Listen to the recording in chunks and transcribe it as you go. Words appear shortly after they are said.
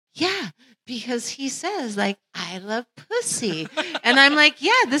Yeah, because he says, like, I love pussy. And I'm like,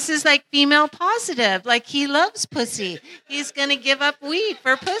 yeah, this is like female positive. Like, he loves pussy. He's going to give up weed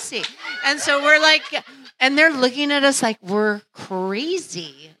for pussy. And so we're like, and they're looking at us like we're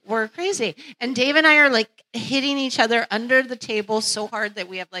crazy. We're crazy. And Dave and I are like hitting each other under the table so hard that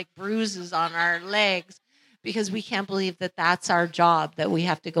we have like bruises on our legs because we can't believe that that's our job, that we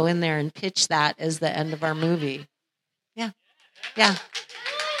have to go in there and pitch that as the end of our movie. Yeah. Yeah.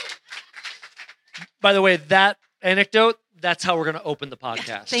 By the way, that anecdote, that's how we're going to open the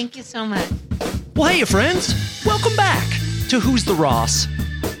podcast. Thank you so much. Well, hey, friends. Welcome back to Who's the Ross,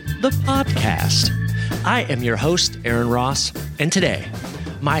 the podcast. I am your host, Aaron Ross, and today,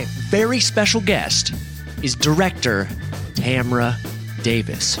 my very special guest is director TAMRA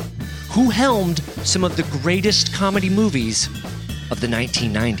Davis, who helmed some of the greatest comedy movies of the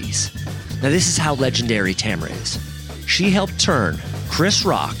 1990s. Now, this is how legendary TAMRA is. She helped turn Chris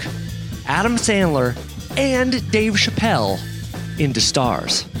Rock, Adam Sandler, and Dave Chappelle into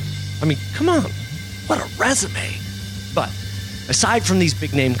stars. I mean, come on, what a resume. But aside from these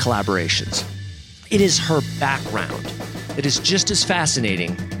big name collaborations, it is her background that is just as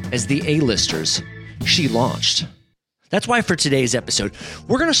fascinating as the A-listers she launched. That's why for today's episode,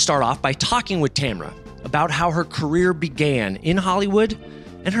 we're going to start off by talking with TAMRA about how her career began in Hollywood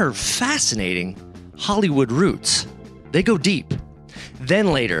and her fascinating Hollywood roots. They go deep.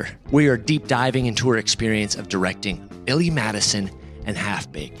 Then later, we are deep diving into her experience of directing Billy Madison and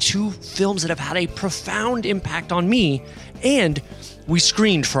Half-Baked, two films that have had a profound impact on me, and we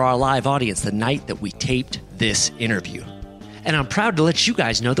screened for our live audience the night that we taped this interview. And I'm proud to let you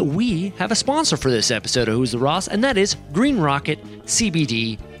guys know that we have a sponsor for this episode of Who's the Ross, and that is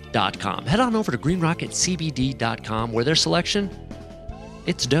GreenRocketCBD.com. Head on over to GreenRocketCBD.com, where their selection,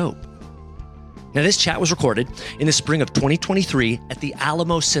 it's dope. Now, this chat was recorded in the spring of 2023 at the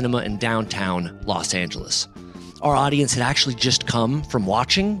Alamo Cinema in downtown Los Angeles. Our audience had actually just come from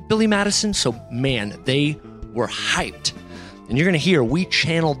watching Billy Madison, so man, they were hyped. And you're going to hear we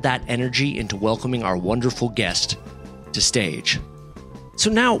channeled that energy into welcoming our wonderful guest to stage. So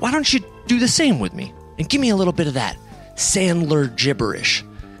now, why don't you do the same with me and give me a little bit of that Sandler gibberish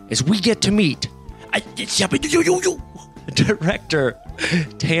as we get to meet director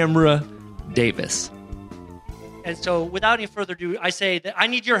TAMRA Davis. And so without any further ado, I say that I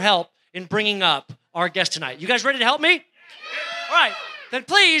need your help in bringing up our guest tonight. You guys ready to help me? All right. Then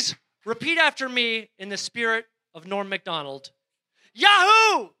please repeat after me in the spirit of Norm Macdonald.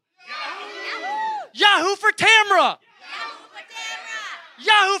 Yahoo! Yahoo! Yahoo for TAMRA!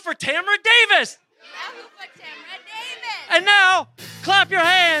 Yahoo for TAMRA Davis! Yahoo for TAMRA Davis! And now, clap your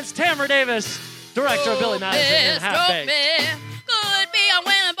hands, TAMRA Davis, director of Billy Madison and Half-Baked. Could be a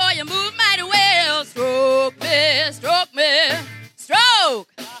winner, boy, you move mighty well. Stroke me, stroke me, stroke.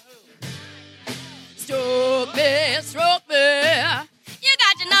 Stroke me, stroke me. You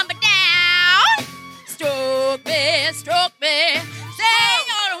got your number down. Stroke me, stroke me. Say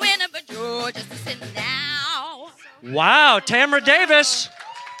you're a winner, but you're just sitting down. Wow, TAMRA Davis.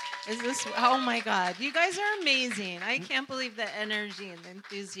 Is this, oh my God. You guys are amazing. I can't believe the energy and the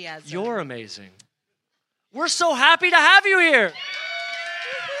enthusiasm. You're amazing. We're so happy to have you here.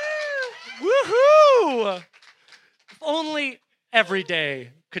 Woohoo! If only every day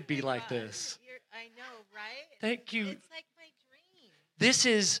could be like this. I know, right? Thank you. It's like my dream. This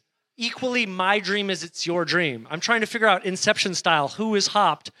is equally my dream as it's your dream. I'm trying to figure out Inception style who is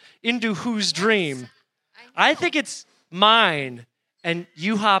hopped into whose dream. I think it's mine, and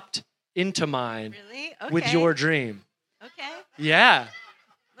you hopped into mine. Really? Okay. With your dream. Okay. Yeah.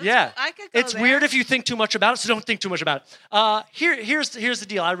 Yeah. I could go It's there. weird if you think too much about it, so don't think too much about it. Here's the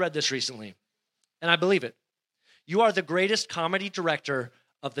deal. I read this recently, and I believe it. You are the greatest comedy director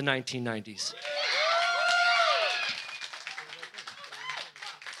of the 1990s.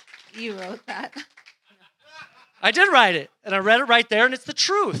 You wrote that. I did write it, and I read it right there, and it's the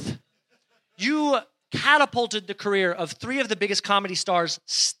truth. You catapulted the career of three of the biggest comedy stars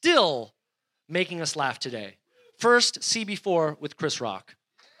still making us laugh today. First, CB4 with Chris Rock.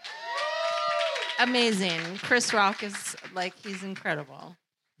 Amazing. Chris Rock is like, he's incredible.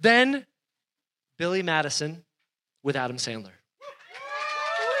 Then, Billy Madison with Adam Sandler.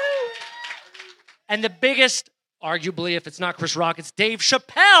 And the biggest, arguably, if it's not Chris Rock, it's Dave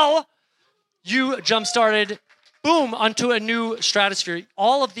Chappelle. You jump-started, boom, onto a new stratosphere.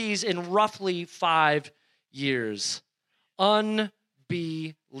 All of these in roughly 5 years.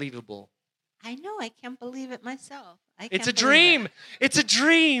 Unbelievable. I know. I can't believe it myself. It's a dream. It's a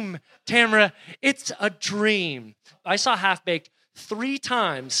dream, TAMRA. It's a dream. I saw Half-Baked 3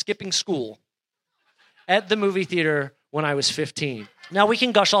 times skipping school at the movie theater when I was 15. Now, we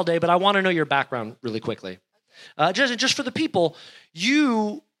can gush all day, but I want to know your background really quickly. Just for the people,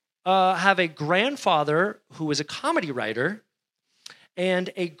 you have a grandfather who was a comedy writer and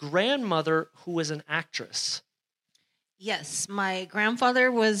a grandmother who was an actress. Yes, my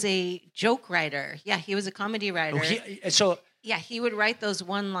grandfather was a joke writer. Yeah, he was a comedy writer. Yeah, he would write those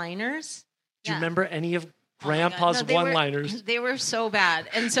one-liners. Do you remember any of Grandpa's one-liners? They were so bad.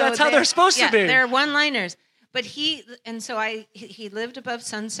 And so that's how they're supposed to be. They're one-liners. But he lived above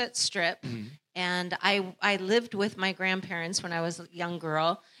Sunset Strip, and I lived with my grandparents when I was a young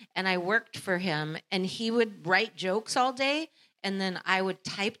girl, and I worked for him, and he would write jokes all day, and then I would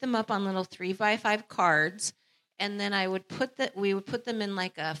type them up on little 3x5 cards, and then we would put them in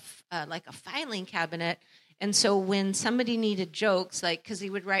like a filing cabinet. And so when somebody needed jokes, like, because he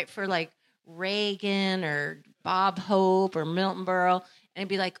would write for like Reagan or Bob Hope or Milton Berle, and I'd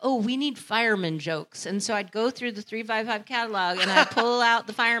be like, oh, we need fireman jokes. And so I'd go through the 3x5 catalog, and I'd pull out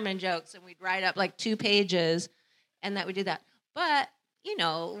the fireman jokes, and we'd write up like 2 pages, and that we do that. But, you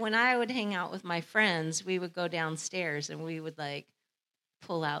know, when I would hang out with my friends, we would go downstairs, and we would like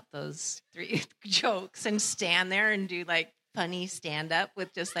pull out those 3 jokes and stand there and do like funny stand-up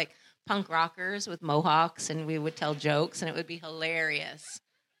with just like punk rockers with mohawks, and we would tell jokes, and it would be hilarious.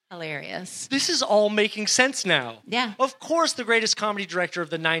 Hilarious. This is all making sense now. Yeah. Of course, the greatest comedy director of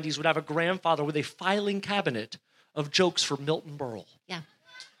the 90s would have a grandfather with a filing cabinet of jokes for Milton Berle. Yeah.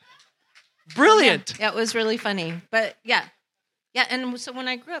 Brilliant. Yeah, it was really funny. But yeah. Yeah, and so when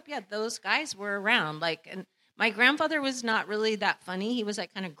I grew up, those guys were around. Like, and my grandfather was not really that funny. He was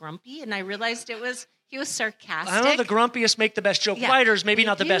like kind of grumpy, and I realized he was sarcastic. I know the grumpiest make the best joke writers, maybe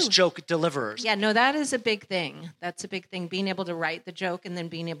not the best joke deliverers. Yeah, no, that is a big thing. That's a big thing, being able to write the joke and then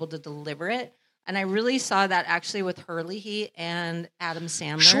being able to deliver it. And I really saw that actually with Herlihy and Adam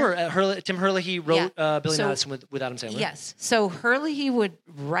Sandler. Sure, Tim Herlihy wrote Billy Madison with Adam Sandler. Yes, so Herlihy would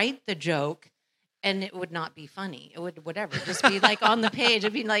write the joke, and it would not be funny. It would just be like on the page.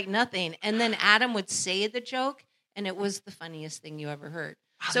 It'd be like nothing. And then Adam would say the joke, and it was the funniest thing you ever heard.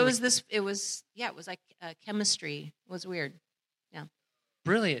 So it was like chemistry. It was weird. Yeah.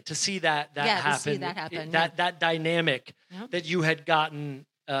 Brilliant to see that happen. To see that happen. That dynamic that you had gotten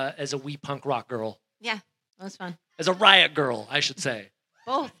as a wee punk rock girl. Yeah, that was fun. As a riot girl, I should say.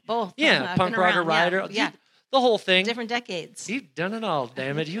 Both. Yeah, punk rocker, rioter. Yeah. The whole thing. Different decades. You've done it all,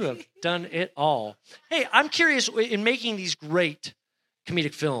 damn it. You have done it all. Hey, I'm curious, in making these great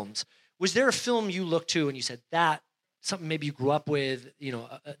comedic films, was there a film you looked to and you said, that, something maybe you grew up with,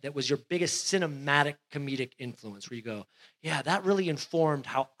 that was your biggest cinematic comedic influence, where you go, yeah, that really informed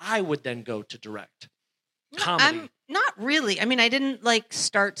how I would then go to direct comedy? Not really. I mean, I didn't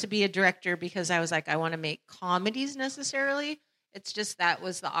start to be a director because I was like, I want to make comedies necessarily. It's just that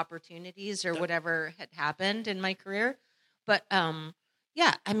was the opportunities or whatever had happened in my career. But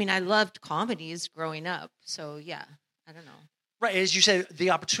yeah, I mean, I loved comedies growing up. So yeah, I don't know. Right, as you said, the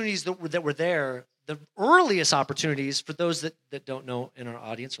opportunities that were there, the earliest opportunities, for those that don't know in our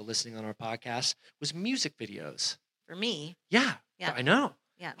audience or listening on our podcast, was music videos. For me. Yeah. I know.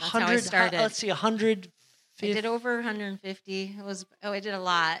 Yeah, that's how I started. Let's see, 150. I did over 150. I did a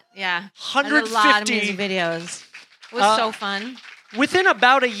lot. Yeah. 150. I did a lot of music videos. It was so fun. Within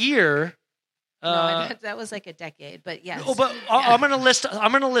about a year. No, that was like a decade, but yes. Oh, but yeah. I'm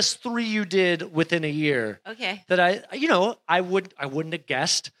gonna list 3 you did within a year. Okay. That I wouldn't have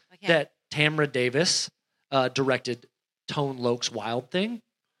guessed that Tamra Davis directed Tone Loc's Wild Thing.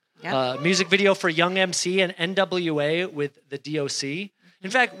 Yep. Music video for Young MC and NWA with the DOC. In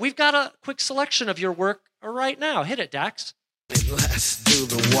fact, we've got a quick selection of your work right now. Hit it, Dax. Let's do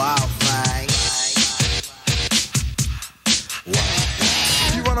the wild thing.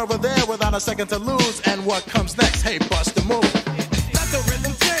 You run over there without a second to lose, and what comes next? Hey, bust the move. Let the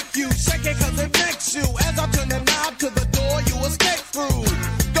rhythm take you, shake it 'cause it makes you. As I turn the knob to the door, you escape through.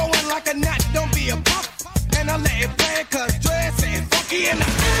 Going like a gnat, don't be a pop. And I let it play 'cause dress ain't funky in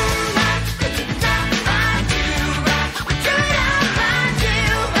the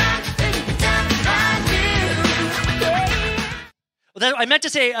Well, I meant to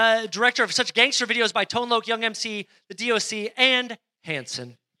say director of such gangster videos by Tone Loc, Young MC, the DOC, and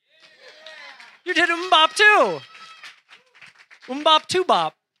Hanson. You did Mbop too. Mbop 2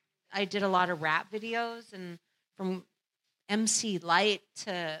 Bop. I did a lot of rap videos, and from MC Light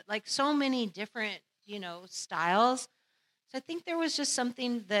to so many different, styles. So I think there was just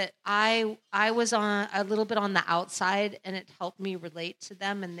something that I was on a little bit on the outside, and it helped me relate to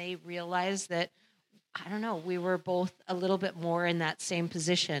them, and they realized that, I don't know, we were both a little bit more in that same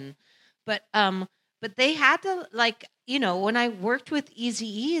position. But they had to, when I worked with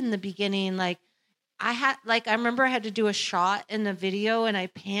Eazy-E in the beginning, I remember I had to do a shot in the video, and I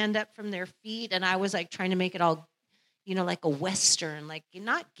panned up from their feet, and I was like trying to make it all, like a Western, like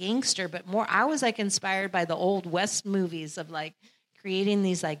not gangster, but more, I was like inspired by the old West movies of like creating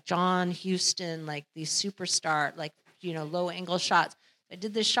these like John Huston, like these superstar, like, low angle shots. I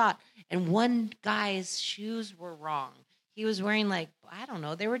did this shot, and one guy's shoes were wrong. He was wearing like, I don't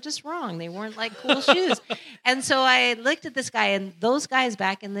know, they were just wrong. They weren't like cool shoes. And so I looked at this guy, and those guys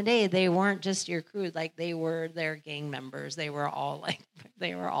back in the day, they weren't just your crew. Like they were their gang members. They were all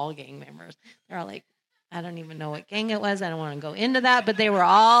gang members. They're all like, I don't even know what gang it was. I don't want to go into that, but they were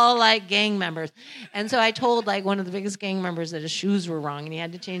all like gang members. And so I told like one of the biggest gang members that his shoes were wrong, and he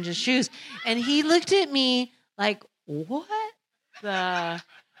had to change his shoes. And he looked at me like, what the...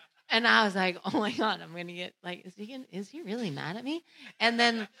 And I was like, oh my God, I'm going to get like, is he really mad at me? And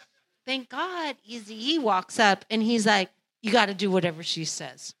then thank God Eazy-E walks up, and he's like, you got to do whatever she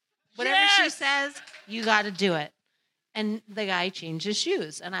says. Whatever she says, you got to do it. And the guy changed his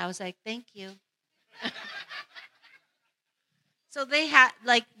shoes. And I was like, thank you. So they had,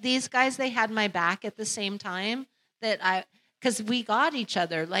 like, these guys, they had my back at the same time because we got each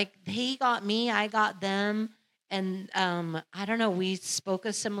other. Like, they got me, I got them. And I don't know, we spoke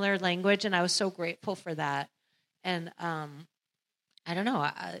a similar language, and I was so grateful for that. And I don't know,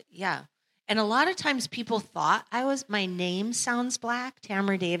 yeah. And a lot of times people thought my name sounds black,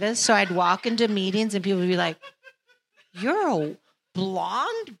 Tamra Davis. So I'd walk into meetings, and people would be like, you're a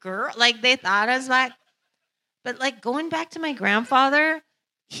blonde girl? Like, they thought I was black. But, like, going back to my grandfather,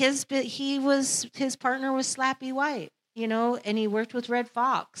 his partner was Slappy White, and he worked with Red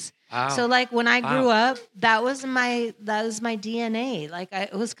Fox. Wow. So like when I grew up, that was my DNA. Like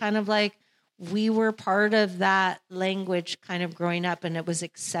it was kind of like we were part of that language kind of growing up, and it was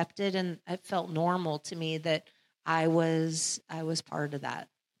accepted, and it felt normal to me that I was part of that.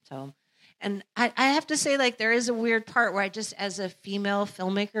 So, and I have to say, like, there is a weird part where I just, as a female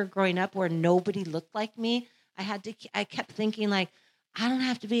filmmaker growing up where nobody looked like me, I kept thinking like, I don't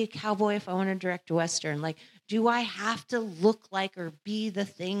have to be a cowboy if I want to direct a Western. Like, do I have to look like or be the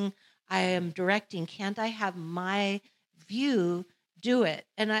thing I am directing? Can't I have my view do it?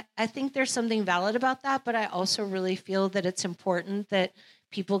 And I think there's something valid about that, but I also really feel that it's important that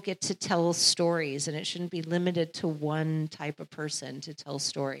people get to tell stories, and it shouldn't be limited to one type of person to tell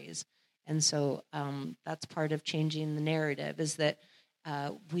stories. And so that's part of changing the narrative, is that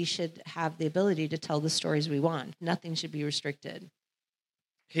we should have the ability to tell the stories we want. Nothing should be restricted.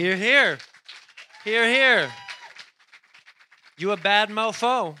 Hear, hear. Hear, hear. You a bad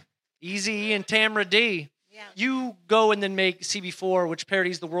mofo. Eazy-E and Tamra D. Yeah. You go and then make CB4, which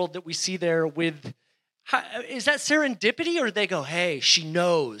parodies the world that we see there with... is that serendipity, or they go, hey, she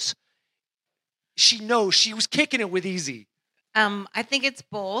knows. She knows. She was kicking it with Eazy. I think it's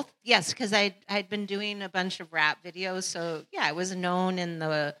both. Yes, because I'd been doing a bunch of rap videos. So, yeah, I was known in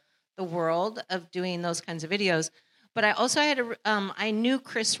the world of doing those kinds of videos. But I also I knew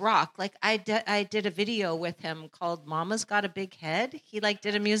Chris Rock. Like, I did a video with him called Mama's Got a Big Head. He, like,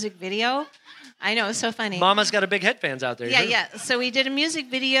 did a music video. I know, it's so funny. Mama's Got a Big Head fans out there. Yeah. So we did a music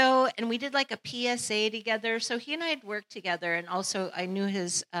video, and we did, like, a PSA together. So he and I had worked together, and also I knew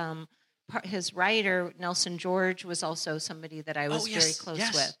his writer, Nelson George, was also somebody that I was very close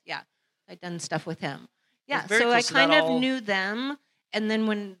with. Yeah, I'd done stuff with him. Yeah, so I kind of knew them. And then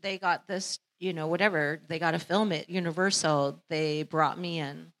when they got this, whatever, they got to film it, Universal, they brought me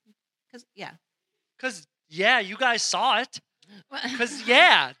in. Because, you guys saw it. Because,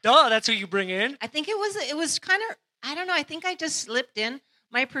 that's who you bring in. I think it was kind of, I don't know, I think I just slipped in.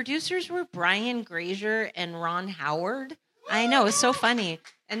 My producers were Brian Grazier and Ron Howard. I know, it's so funny.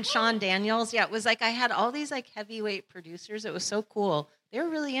 And Sean Daniels. Yeah, it was like I had all these like heavyweight producers. It was so cool. They were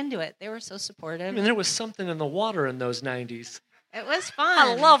really into it. They were so supportive. I mean, there was something in the water in those 90s. It was fun.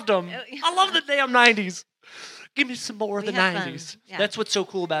 I loved them. I love the damn 90s. Give me some more of the 90s. Yeah. That's what's so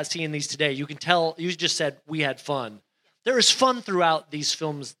cool about seeing these today. You can tell, you just said we had fun. There is fun throughout these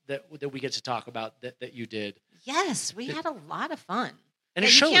films that we get to talk about that you did. Yes, we had a lot of fun. And it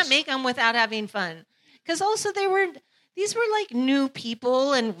shows. You can't make them without having fun. Because also these were like new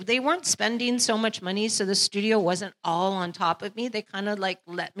people, and they weren't spending so much money, so the studio wasn't all on top of me. They kind of like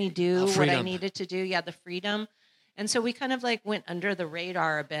let me do what I needed to do. Yeah, the freedom. And so we kind of like went under the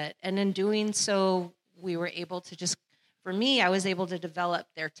radar a bit. And in doing so, we were able to just, for me, I was able to develop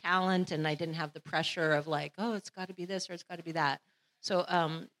their talent, and I didn't have the pressure of like, oh, it's got to be this or it's got to be that. So,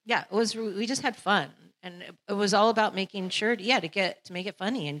 we just had fun. And it was all about making sure to make it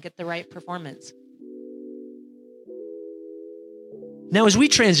funny and get the right performance. Now, as we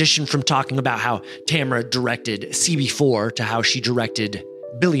transition from talking about how Tamra directed CB4 to how she directed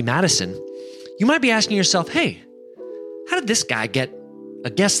Billy Madison, You might be asking yourself, hey, how did this guy get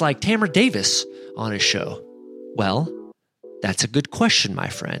a guest like Tamra Davis on his show? Well, that's a good question, my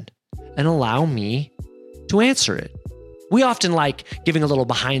friend, and allow me to answer it. We often like giving a little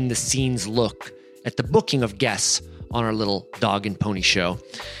behind-the-scenes look at the booking of guests on our little dog and pony show.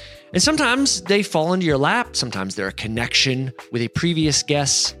 And sometimes they fall into your lap. Sometimes they're a connection with a previous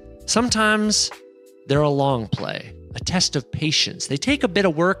guest. Sometimes they're a long play, a test of patience. They take a bit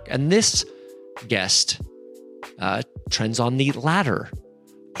of work, and this guest trends on the latter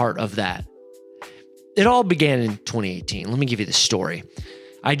part of that. It all began in 2018. Let me give you the story.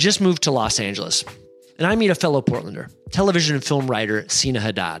 I just moved to Los Angeles, and I meet a fellow Portlander, television and film writer Sina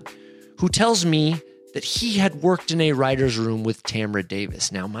Haddad, who tells me that he had worked in a writer's room with Tamra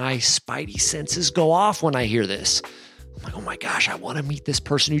Davis. Now, my spidey senses go off when I hear this. I'm like, oh my gosh, I want to meet this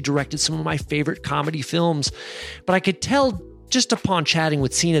person who directed some of my favorite comedy films. But I could tell just upon chatting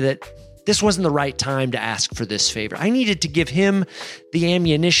with Sina that this wasn't the right time to ask for this favor. I needed to give him the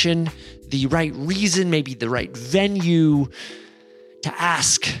ammunition, the right reason, maybe the right venue to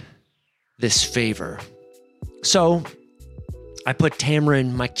ask this favor. So I put Tamra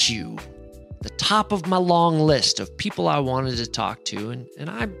in my queue, the top of my long list of people I wanted to talk to, and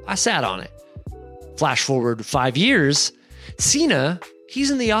I sat on it. Flash forward 5 years, Sina, he's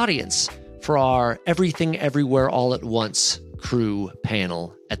in the audience for our Everything Everywhere All at Once crew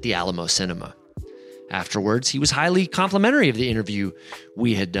panel at the Alamo Cinema. Afterwards, he was highly complimentary of the interview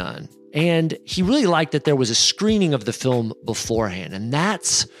we had done, and he really liked that there was a screening of the film beforehand, and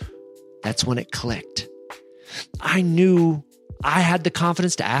that's when it clicked. I knew I had the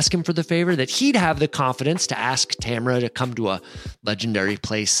confidence to ask him for the favor, that he'd have the confidence to ask Tamra to come to a legendary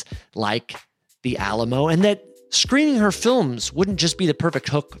place like the Alamo, and that screening her films wouldn't just be the perfect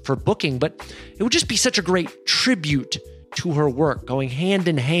hook for booking, but it would just be such a great tribute to her work, going hand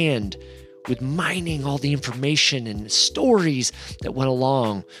in hand with mining all the information and stories that went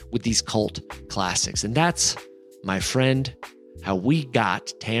along with these cult classics. And that's, my friend, how we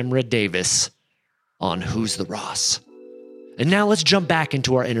got Tamra Davis on Who's the Ross. And now let's jump back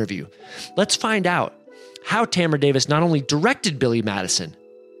into our interview. Let's find out how Tamra Davis not only directed Billy Madison,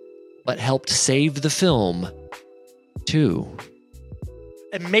 but helped save the film too.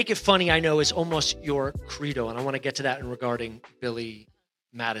 And make it funny, I know, is almost your credo, and I want to get to that in regarding Billy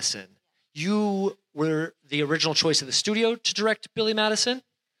Madison. You were the original choice of the studio to direct Billy Madison,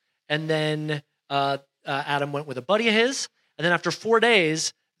 and then Adam went with a buddy of his, and then after 4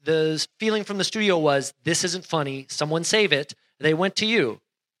 days, the feeling from the studio was, this isn't funny, someone save it. They went to you.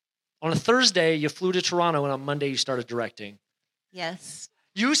 On a Thursday, you flew to Toronto, and on Monday, you started directing. Yes.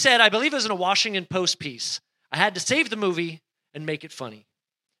 You said, I believe it was in a Washington Post piece, I had to save the movie and make it funny.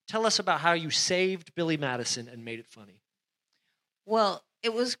 Tell us about how you saved Billy Madison and made it funny. Well,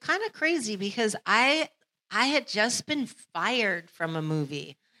 it was kind of crazy because I had just been fired from a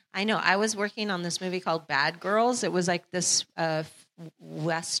movie. I know, I was working on this movie called Bad Girls. It was like this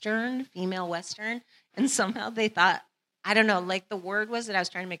Western, female Western. And somehow they thought, I don't know, like the word was that I was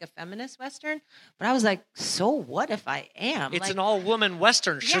trying to make a feminist Western. But I was like, so what if I am? It's like, an all-woman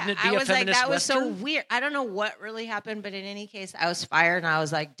Western. Shouldn't it be a feminist Western? I was like, that was so weird. I don't know what really happened, but in any case, I was fired and I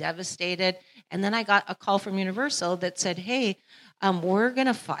was like devastated. And then I got a call from Universal that said, hey, we're going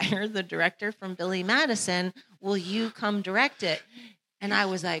to fire the director from Billy Madison. Will you come direct it? And I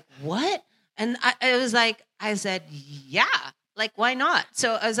was like, what? And I said, yeah, like, why not?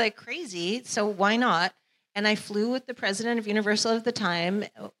 So I was like, crazy. So why not? And I flew with the president of Universal at the time,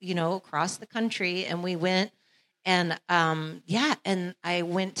 across the country. And we went and, and I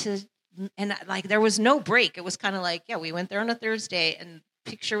went to, and like, there was no break. It was kind of like, we went there on a Thursday and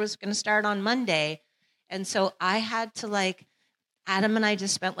picture was going to start on Monday. And so I had to Adam and I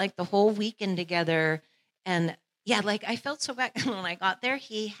just spent the whole weekend together. And I felt so bad when I got there.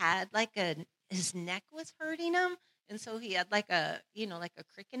 He had his neck was hurting him. And so he had a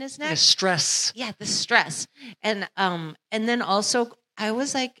crick in his neck. The stress. Yeah, the stress. And then also I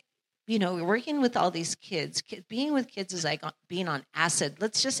was working with all these kids. Being with kids is like being on acid.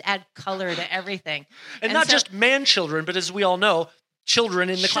 Let's just add color to everything. And not just man children, but as we all know, children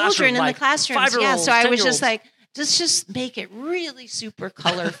in the classroom. Children in the classrooms. 5-year-olds, so I was 10-year-olds. just just make it really super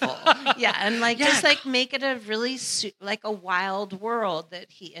colorful. And just make it a really a wild world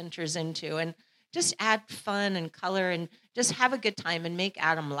that he enters into, and just add fun and color and just have a good time and make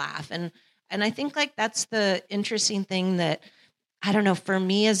Adam laugh. And I think that's the interesting thing that, I don't know, for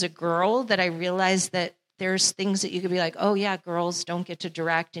me as a girl, that I realized that there's things that you could be like, oh yeah, girls don't get to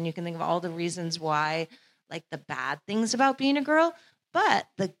direct, and you can think of all the reasons why, the bad things about being a girl. But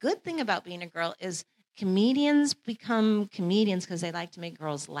the good thing about being a girl is comedians become comedians because they like to make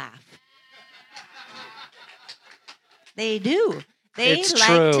girls laugh. They do. They It's like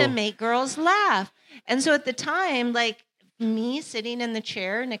true. to make girls laugh. And so at the time, like me sitting in the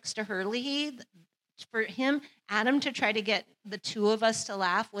chair next to Hurley, for him, Adam to try to get the two of us to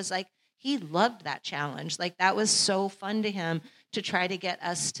laugh was like, he loved that challenge. Like that was so fun to him to try to get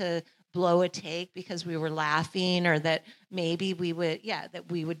us to blow a take because we were laughing, or that maybe we would, that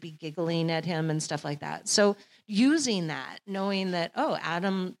we would be giggling at him and stuff like that. So using that, knowing that, oh,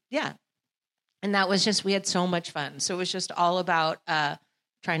 Adam, and that was just, we had so much fun. So it was just all about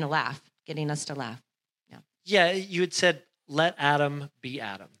trying to laugh, getting us to laugh. Yeah, you had said, let Adam be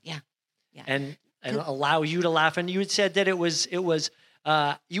Adam. Yeah. And allow you to laugh. And you had said that it was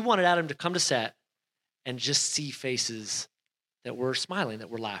you wanted Adam to come to set and just see faces that were smiling, that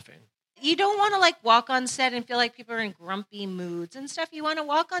were laughing. You don't want to like walk on set and feel like people are in grumpy moods and stuff. You want to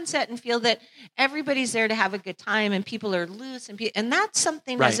walk on set and feel that everybody's there to have a good time and people are loose, and that's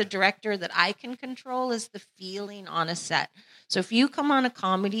something as a director that I can control, is the feeling on a set. So if you come on a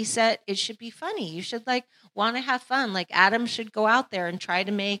comedy set, it should be funny. You should like want to have fun. Like Adam should go out there and try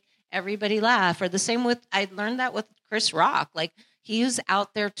to make everybody laugh. Or the same with, I learned that with Chris Rock. Like he was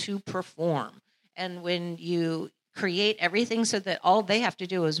out there to perform. And when you create everything so that all they have to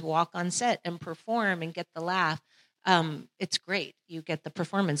do is walk on set and perform and get the laugh, it's great. You get the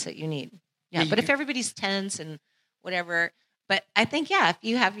performance that you need. Yeah, but if everybody's tense and whatever, but I think, if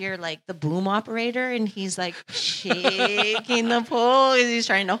you have your, like, the boom operator and he's, like, shaking the pole because he's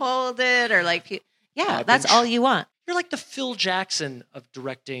trying to hold it, or, like, that's all you want. You're like the Phil Jackson of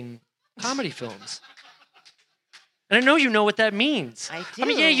directing comedy films. And I know you know what that means. I do. I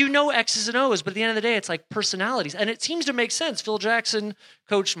mean, you know X's and O's, but at the end of the day, it's like personalities. And it seems to make sense. Phil Jackson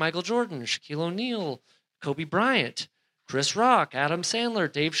coached Michael Jordan, Shaquille O'Neal, Kobe Bryant, Chris Rock, Adam Sandler,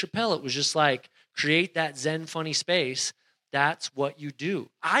 Dave Chappelle. It was just like, create that zen funny space. That's what you do.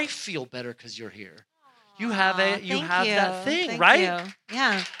 I feel better because you're here. You have that thing, Thank right? You.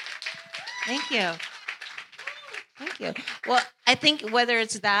 Yeah. Thank you. Well, I think whether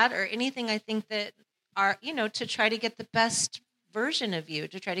it's that or anything, I think that to try to get the best version of you,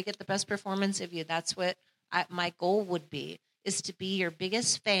 to try to get the best performance of you. That's what my goal would be, is to be your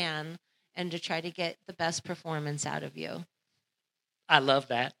biggest fan and to try to get the best performance out of you. I love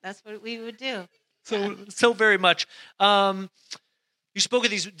that. That's what we would do. So very much. You spoke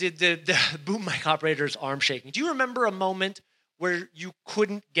of the boom mic operator's arm shaking. Do you remember a moment where you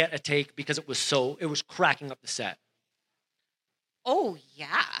couldn't get a take because it was cracking up the set? Oh,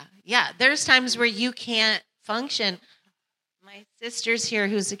 yeah. There's times where you can't function. My sister's here,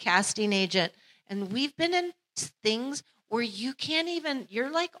 who's a casting agent, and we've been in things where you can't even,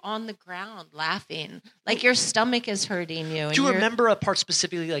 you're like on the ground laughing, like your stomach is hurting you. Do you remember a part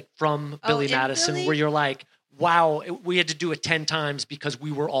specifically like from Billy Madison where you're like, wow, we had to do it 10 times because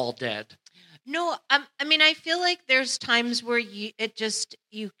we were all dead? No, I mean, I feel like there's times where you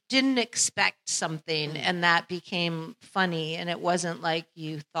didn't expect something and that became funny, and it wasn't like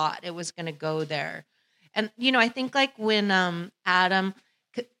you thought it was going to go there. And, I think like when Adam,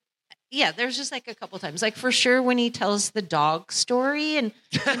 there's just like a couple times, like for sure when he tells the dog story, and,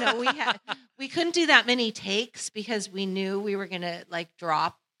 we couldn't do that many takes because we knew we were going to like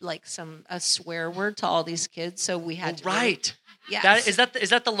drop like a swear word to all these kids. So we had to. Right. Yeah. Is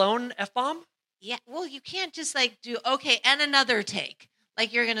that the lone F-bomb? Yeah, well, you can't just like do, okay, and another take.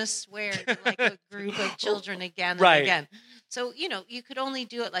 Like you're going to swear to like a group of children again and again. So, you could only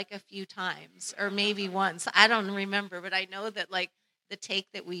do it like a few times or maybe once. I don't remember, but I know that like the take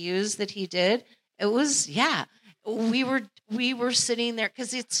that we used that he did, it was, we were sitting there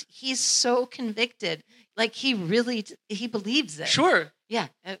because he's so convicted. Like he believes it. Sure. Yeah,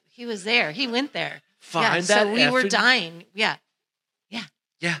 he was there. He went there. Find that. So we were effing- dying. Yeah.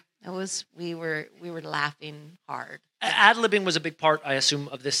 It was, we were laughing hard. Ad-libbing was a big part, I assume,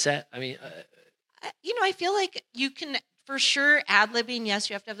 of this set. I mean, I feel like you can, for sure, ad-libbing, yes,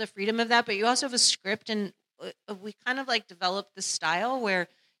 you have to have the freedom of that, but you also have a script, and we kind of like developed this style where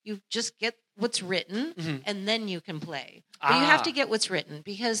you just get what's written and then you can play. But you have to get what's written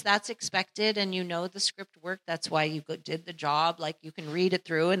because that's expected, and the script worked. That's why you did the job. Like you can read it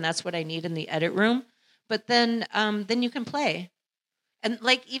through, and that's what I need in the edit room. But then you can play. And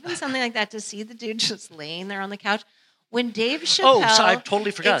like even something like that, to see the dude just laying there on the couch. When Dave Chappelle I totally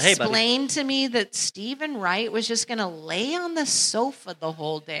forgot. explained to me that Stephen Wright was just going to lay on the sofa the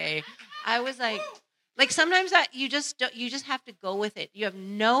whole day, I was like sometimes that you just have to go with it. You have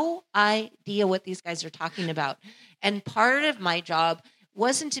no idea what these guys are talking about. And part of my job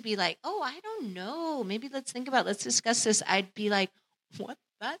wasn't to be like, oh, I don't know. Maybe let's discuss this. I'd be like, what?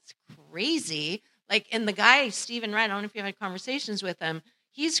 That's crazy. Like, and the guy, Stephen Wright, I don't know if you had conversations with him,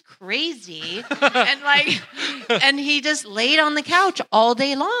 he's crazy. And he just laid on the couch all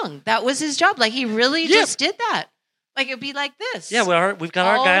day long. That was his job. Like, he really just did that. Like, it'd be like this. Yeah, we've got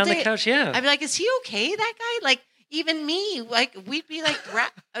our guy on the couch, yeah. I'd be like, is he okay, that guy? Like, even me, like, we'd be like, I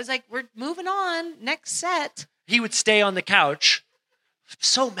was like, we're moving on, next set. He would stay on the couch.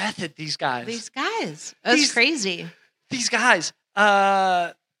 So method, these guys. It was crazy. These guys.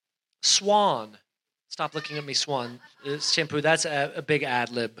 Swan. Stop looking at me, Swan. Shampoo, that's a big ad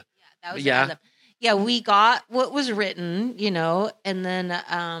lib. Yeah, that was an ad lib. Yeah, we got what was written, and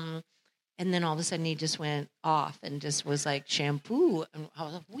then all of a sudden he just went off and just was like shampoo. And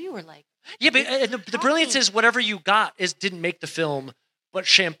we were like, yeah, but the brilliance is whatever you got didn't make the film, but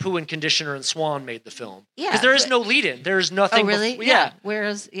shampoo and conditioner and Swan made the film. Yeah. Because there is no lead-in. There's nothing. Oh, really? Yeah.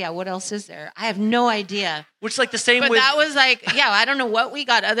 What else is there? I have no idea. Which, like, the same but that was like, I don't know what we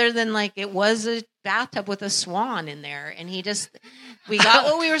got other than, like, it was a bathtub with a swan in there. And we got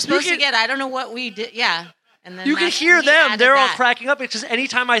what we were supposed to get. I don't know what we did. Yeah. And then you can hear them. They're all cracking up because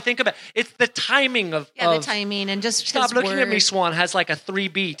anytime I think about it, it's the timing of... Yeah, the timing and just... Stop looking at me, Swan has like a 3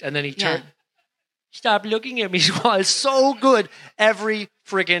 beat and then he turned... Stop looking at me, Swan. It's so good every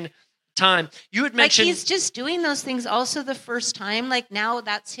friggin' time. You had mentioned... Like, he's just doing those things also the first time. Like, now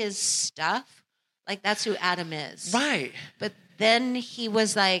that's his stuff. Like, that's who Adam is. Right. But then he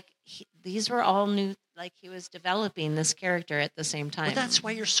was like... these were all new... Like, he was developing this character at the same time. But that's why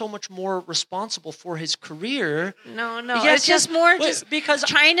you're so much more responsible for his career. No. It's just more because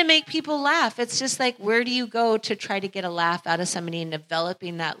trying to make people laugh. It's just like, where do you go to try to get a laugh out of somebody and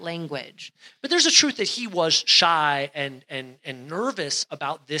developing that language? But there's a truth that he was shy and nervous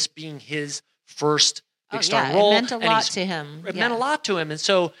about this being his first big star role. It meant a lot to him. It meant a lot to him. And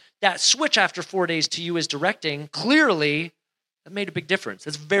so that switch after 4 days to you as directing, clearly, that made a big difference.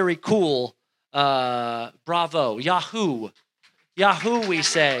 That's very cool. Bravo. Yahoo, we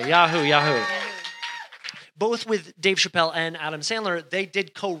say. Yahoo. Both with Dave Chappelle and Adam Sandler, they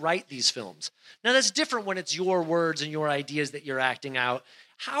did co-write these films. Now, that's different when it's your words and your ideas that you're acting out.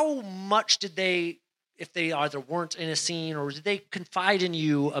 How much did they, if they either weren't in a scene, or did they confide in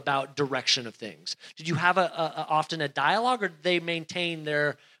you about direction of things? Did you have often a dialogue, or did they maintain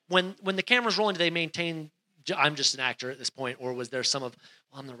their, when the camera's rolling, do they maintain, I'm just an actor at this point, or was there some of,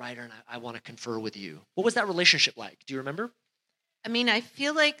 well, I'm the writer and I want to confer with you? What was that relationship like? Do you remember? I mean, I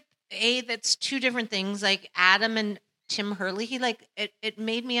feel like, that's two different things. Like, Adam and Tim Hurley, it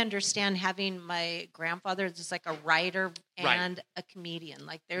made me understand having my grandfather just like a writer and a comedian.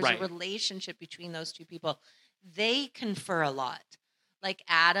 Like, there's a relationship between those two people. They confer a lot. Like,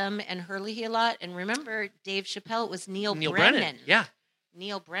 Adam and Hurley a lot. And remember, Dave Chappelle, it was Neil Brennan. Yeah.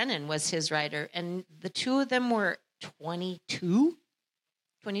 Neil Brennan was his writer. And the two of them were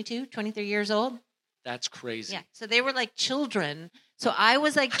 23 years old. That's crazy. Yeah. So they were like children. So I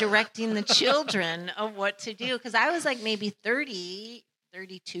was like directing the children of what to do, because I was like maybe 30,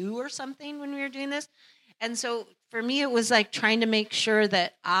 32 or something when we were doing this. And so for me, it was like trying to make sure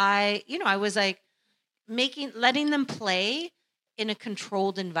that I was like letting them play in a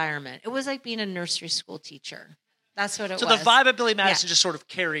controlled environment. It was like being a nursery school teacher. That's what it was. So the vibe of Billy Madison just sort of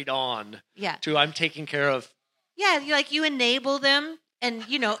carried on to I'm taking care of. Yeah, you enable them and,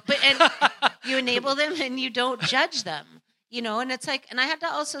 you enable them and you don't judge them, and it's like, and I had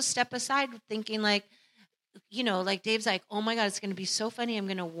to also step aside thinking like, like Dave's like, oh my God, it's going to be so funny. I'm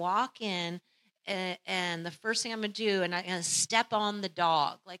going to walk in and the first thing I'm going to do, and I'm going to step on the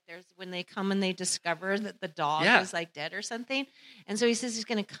dog. Like, there's when they come and they discover that the dog is like dead or something. And so he says he's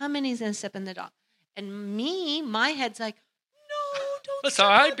going to come in, he's going to step in the dog. And my head's like, no, don't. That's how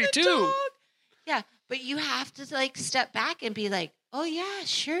I'd be too. Dog. Yeah, but you have to like step back and be like, oh yeah,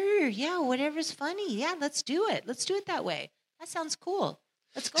 sure, yeah, whatever's funny, yeah, let's do it. Let's do it that way. That sounds cool.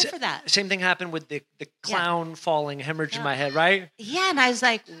 Let's go for that. Same thing happened with the clown falling, hemorrhage in my head, right? Yeah, and I was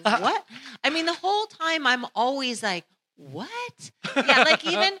like, what? I mean, the whole time I'm always like, what? Yeah, like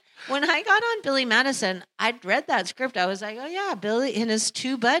even when I got on Billy Madison, I'd read that script. I was like, oh yeah, Billy and his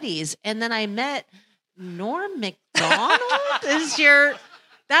two buddies. And then I met Norm Macdonald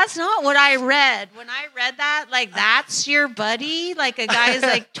that's not what I read. When I read that, like, that's your buddy? Like, a guy is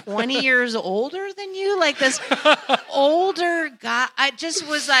like 20 years older than you? Like, this older guy. I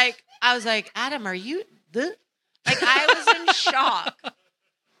was like, Adam, are you the? Like, I was in shock.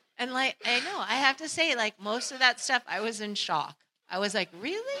 And like, I know, I have to say, like, most of that stuff, I was in shock. I was like,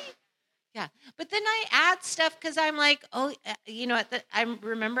 really? Yeah. But then I add stuff because I'm like, oh, I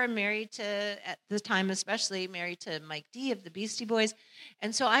remember I'm married to, at the time especially, married to Mike D of the Beastie Boys.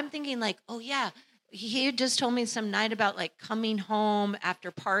 And so I'm thinking like, oh yeah, he had just told me some night about like coming home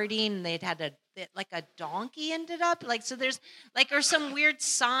after partying and they'd had a like a donkey ended up like, so there's like, or some weird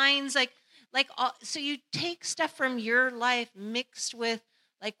signs, so you take stuff from your life mixed with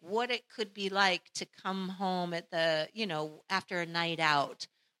like what it could be like to come home at the, after a night out.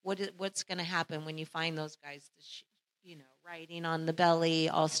 What's going to happen when you find those guys, riding on the belly,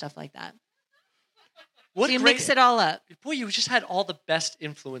 all stuff like that. So you mix it all up. Boy, you just had all the best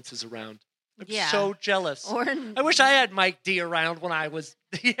influences around. I'm Yeah. so jealous. Or I wish I had Mike D around when I was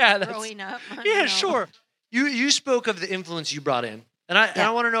growing up. Yeah, sure. You spoke of the influence you brought in. And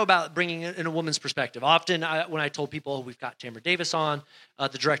I want to know about bringing it in a woman's perspective. Often when I told people, we've got Tamra Davis on,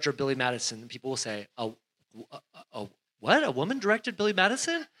 the director of Billy Madison, people will say, what? A woman directed Billy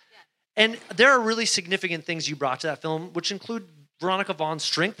Madison? Yeah. And there are really significant things you brought to that film, which include Veronica Vaughn's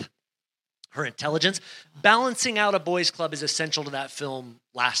strength, her intelligence. Balancing out a boys' club is essential to that film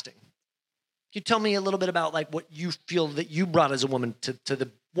lasting. Can you tell me a little bit about like what you feel that you brought as a woman to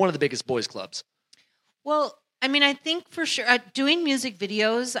one of the biggest boys' clubs? Well, I mean, I think for sure doing music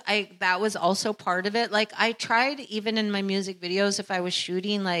videos, that was also part of it. Like I tried even in my music videos, if I was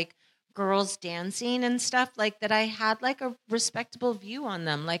shooting like girls dancing and stuff like that, I had like a respectable view on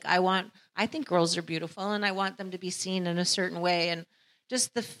them. Like I think girls are beautiful and I want them to be seen in a certain way. And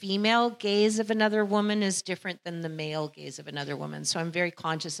just the female gaze of another woman is different than the male gaze of another woman. So I'm very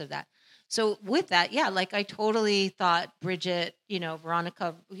conscious of that. So with that, yeah, like I totally thought Bridget,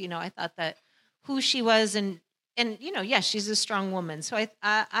 Veronica, I thought that who she was and yeah, she's a strong woman. So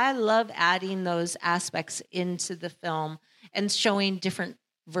I love adding those aspects into the film and showing different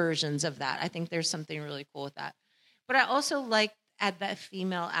versions of that. I think there's something really cool with that. But I also like add that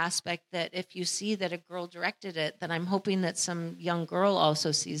female aspect that if you see that a girl directed it, then I'm hoping that some young girl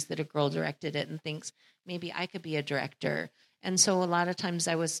also sees that a girl directed it and thinks maybe I could be a director. And so a lot of times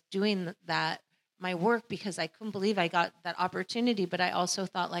I was doing that, my work, because I couldn't believe I got that opportunity. But I also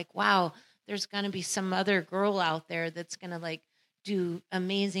thought like, wow, there's going to be some other girl out there that's going to like do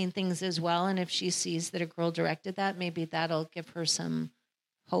amazing things as well. And if she sees that a girl directed that, maybe that'll give her some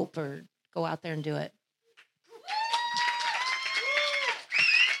hope or go out there and do it.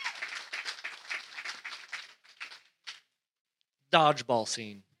 Dodgeball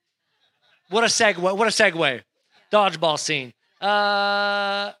scene. What a segue. Dodgeball scene.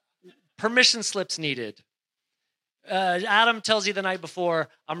 Permission slips needed. Adam tells you the night before,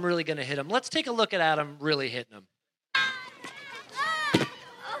 I'm really going to hit him. Let's take a look at Adam really hitting him.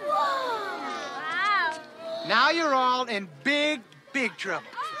 Now you're all in big trouble.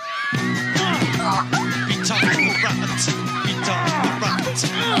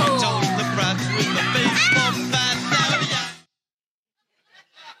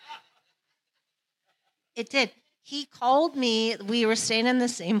 It did. He called me. We were staying in the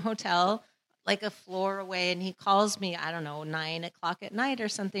same hotel, like a floor away, and he calls me, 9 o'clock at night or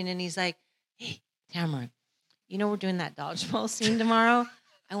something, and he's like, hey, Tamra, we're doing that dodgeball scene tomorrow.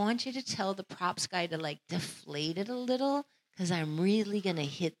 I want you to tell the props guy to, like, deflate it a little because I'm really going to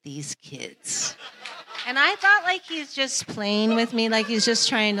hit these kids. And I thought, like, he's just playing with me, like he's just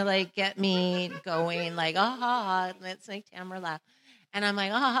trying to, like, get me going, like, ha, ha, let's make Tamra laugh. And I'm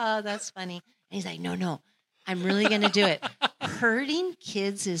like, ha, that's funny. And he's like, no, I'm really going to do it. Hurting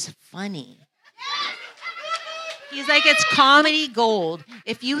kids is funny. He's like, it's comedy gold.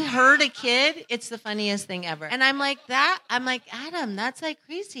 If you hurt a kid, it's the funniest thing ever. And I'm like, Adam, that's like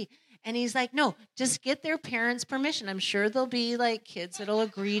crazy. And he's like, no, just get their parents' permission. I'm sure there'll be like kids that'll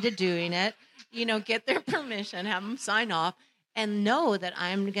agree to doing it. Get their permission, have them sign off, and know that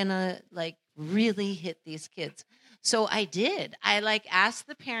I'm going to like really hit these kids. So I did. I like asked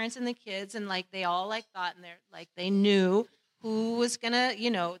the parents and the kids, and like they all like thought, and they're like they knew who was gonna, the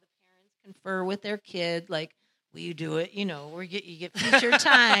parents confer with their kid, like, will you do it? You get future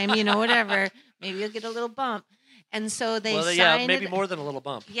time, whatever. Maybe you'll get a little bump. And so they signed maybe more than a little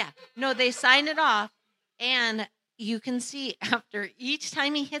bump. Yeah. No, they signed it off, and you can see after each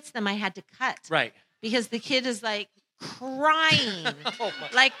time he hits them, I had to cut. Right. Because the kid is like crying.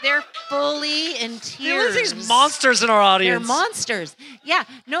 Like they're fully in tears. Look at these monsters in our audience. They're monsters. Yeah.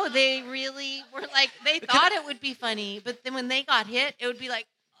 No, they really were like, they thought it would be funny, but then when they got hit, it would be like,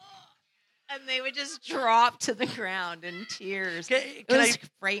 oh, and they would just drop to the ground in tears. It was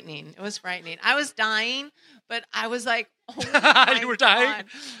frightening. It was frightening. I was dying, but I was like, oh my You were dying? God.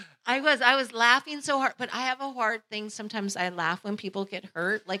 I was laughing so hard, but I have a hard thing. Sometimes I laugh when people get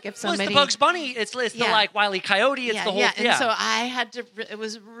hurt. Like if somebody, it's the Bugs Bunny. It's the like Wile E. Coyote. It's the whole thing. And so I had to. It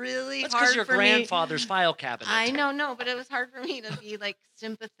was really That's hard because your for grandfather's file cabinet. I know, but it was hard for me to be like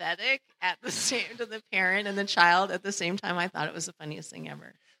sympathetic at the same to the parent and the child at the same time. I thought it was the funniest thing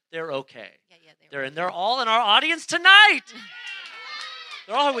ever. They're okay. Yeah, They're all in our audience tonight.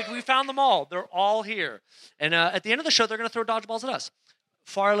 They're all. We found them all. They're all here. And at the end of the show, they're going to throw dodgeballs at us.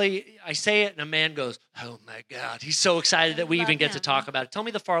 Farley, I say it, and a man goes, "Oh my God!" He's so excited that we even get to talk about it. Tell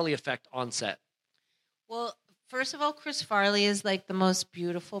me the Farley effect on set. Well, first of all, Chris Farley is like the most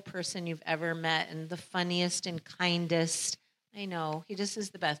beautiful person you've ever met, and the funniest and kindest. I know, he just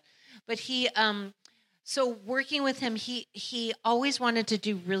is the best. But he, so working with him, he always wanted to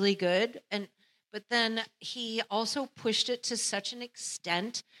do really good, but then he also pushed it to such an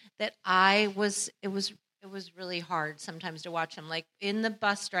extent that it was really hard sometimes to watch him. Like in the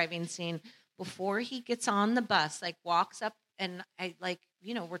bus driving scene, before he gets on the bus, like walks up and I like,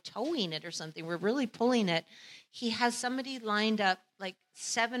 we're towing it or something. We're really pulling it. He has somebody lined up like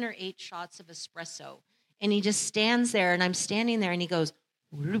 7 or 8 shots of espresso. And he just stands there and I'm standing there and he goes,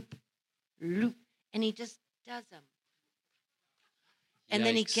 loop, loop. And he just does them. And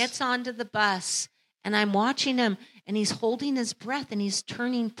then he gets onto the bus and I'm watching him and he's holding his breath and he's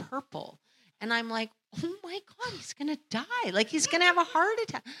turning purple. And I'm like, oh my God, he's going to die. Like he's going to have a heart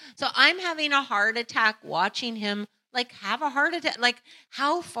attack. So I'm having a heart attack watching him like have a heart attack. Like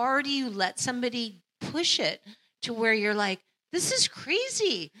how far do you let somebody push it to where you're like, this is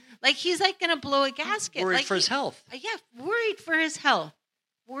crazy. Like he's like going to blow a gasket. Worried like, for his health. Yeah, worried for his health.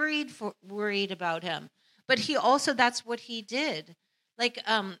 Worried about him. But he also, that's what he did. Like,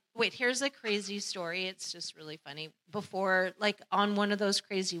 wait, here's a crazy story. It's just really funny. Before, like on one of those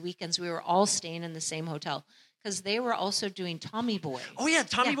crazy weekends, we were all staying in the same hotel because they were also doing Tommy Boy. Oh yeah,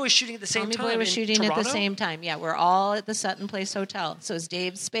 Tommy Boy was shooting at the same time. Tommy Boy was shooting Toronto? at the same time. Yeah, we're all at the Sutton Place Hotel. So it's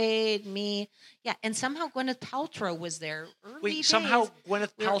Dave Spade, me. Yeah, and somehow Gwyneth Paltrow was there. Early days. Somehow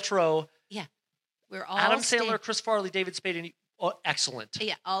Gwyneth Paltrow. Yeah, we're all Adam Sandler, Chris Farley, David Spade, and excellent.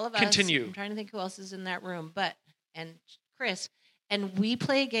 Yeah, all of us. Continue. I'm trying to think who else is in that room, and Chris. And we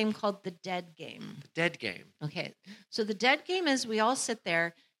play a game called the Dead Game. The Dead Game. Okay. So the Dead Game is we all sit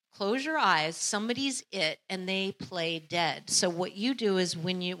there, close your eyes, somebody's it, and they play dead. So what you do is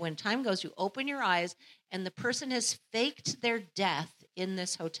when time goes, you open your eyes, and the person has faked their death in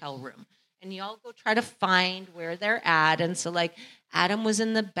this hotel room. And you all go try to find where they're at. And so, like, Adam was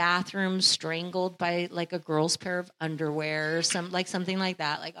in the bathroom strangled by, like, a girl's pair of underwear or something like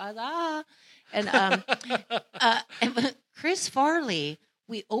that. Like, ah. And Chris Farley,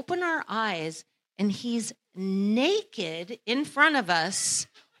 we open our eyes, and he's naked in front of us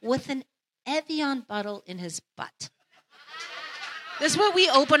with an Evian bottle in his butt. This is what we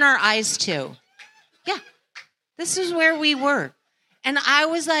open our eyes to. Yeah. This is where we were. And I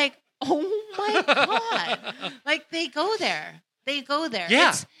was like, oh, my God. Like, they go there. Yeah.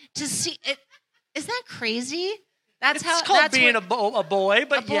 It's to see it. Isn't that crazy? It's called being a boy,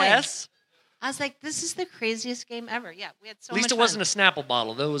 but yes. I was like, this is the craziest game ever. Yeah, we had so much fun. At least it wasn't a Snapple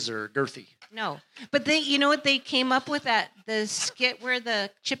bottle. Those are girthy. No. But you know what they came up with the skit where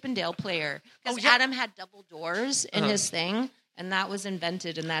the Chippendale player, because Adam had double doors in his thing, and that was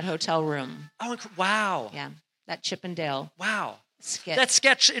invented in that hotel room. Oh, wow. Yeah, that Chippendale skit. That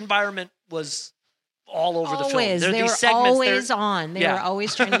sketch environment was all over the film. They were always on. They were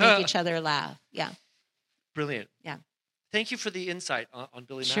always trying to make each other laugh. Yeah. Brilliant. Yeah. Thank you for the insight on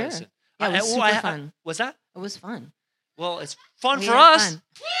Billy Sure. Madison. Yeah, it was super fun. Was that? It was fun. Well, it's fun for us.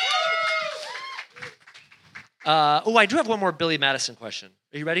 I do have one more Billy Madison question.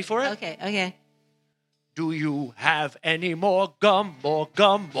 Are you ready for it? Okay. Do you have any more gum? More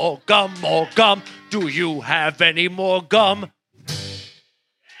gum, more gum, more gum. Do you have any more gum? Just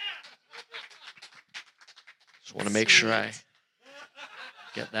want to make sure I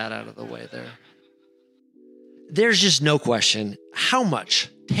get that out of the way there. There's just no question how much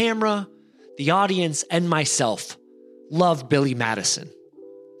TAMRA, the audience, and myself love Billy Madison.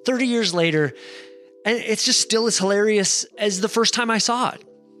 30 years later, and it's just still as hilarious as the first time I saw it.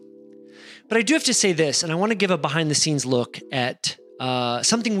 But I do have to say this, and I want to give a behind-the-scenes look at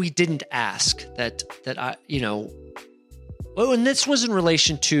something we didn't ask that I, and this was in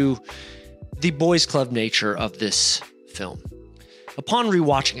relation to the boys' club nature of this film. Upon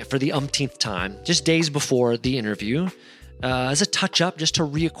rewatching it for the umpteenth time, just days before the interview, as a touch-up, just to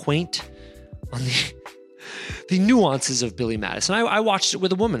reacquaint on the nuances of Billy Madison, I watched it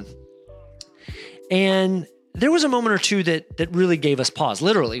with a woman. And there was a moment or two that really gave us pause.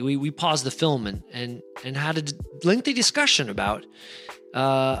 Literally, we paused the film and had a lengthy discussion about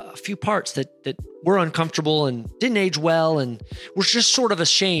a few parts that were uncomfortable and didn't age well and were just sort of a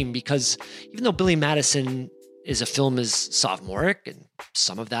shame because even though Billy Madison is a film is sophomoric, and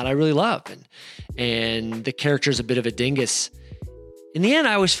some of that I really love, and the character's a bit of a dingus. In the end,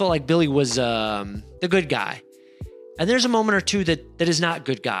 I always felt like Billy was the good guy, and there's a moment or two that is not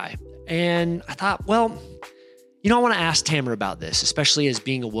good guy. And I thought, well, I want to ask Tamra about this, especially as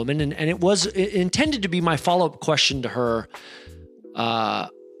being a woman. And it was intended to be my follow-up question to her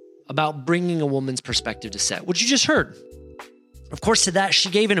about bringing a woman's perspective to set, which you just heard. Of course, to that, she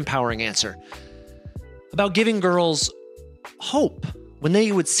gave an empowering answer about giving girls hope when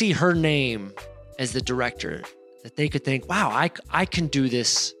they would see her name as the director, that they could think, wow, I can do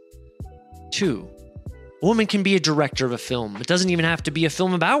this too. A woman can be a director of a film. It doesn't even have to be a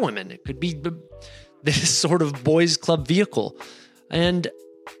film about women. It could be this sort of boys club vehicle. And,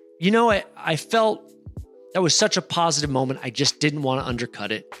 I felt that was such a positive moment. I just didn't want to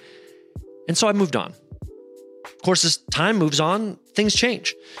undercut it. And so I moved on. Of course, as time moves on, things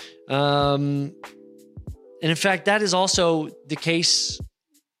change. And in fact, that is also the case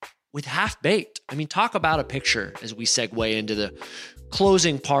with Half Baked. I mean, talk about a picture as we segue into the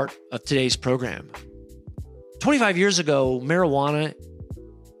closing part of today's program. 25 years ago, marijuana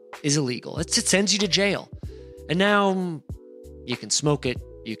is illegal. It sends you to jail. And now you can smoke it,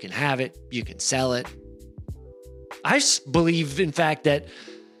 you can have it, you can sell it. I believe, in fact, that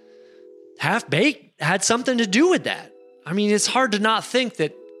Half Baked had something to do with that. I mean, it's hard to not think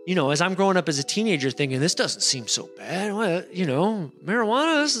that, as I'm growing up as a teenager thinking, this doesn't seem so bad. Well,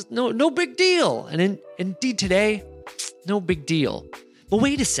 marijuana is no big deal. And indeed today, no big deal. But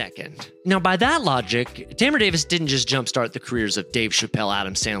wait a second. Now, by that logic, Tamra Davis didn't just jumpstart the careers of Dave Chappelle,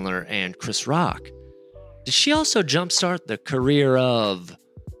 Adam Sandler, and Chris Rock. Did she also jumpstart the career of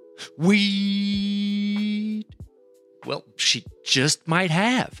weed? Well, she just might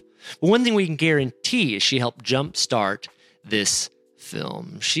have. But one thing we can guarantee is she helped jumpstart this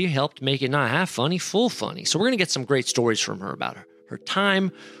film. She helped make it not half funny, full funny. So we're going to get some great stories from her about her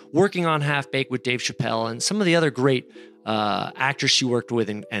time working on Half Baked with Dave Chappelle and some of the other great actors she worked with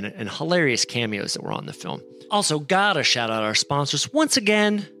and hilarious cameos that were on the film. Also, gotta shout out our sponsors once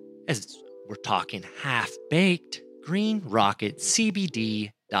again, as we're talking Half Baked,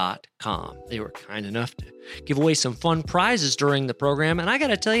 GreenRocketCBD.com. They were kind enough to give away some fun prizes during the program, and I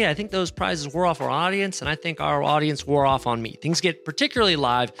gotta tell you, I think those prizes wore off our audience, and I think our audience wore off on me. Things get particularly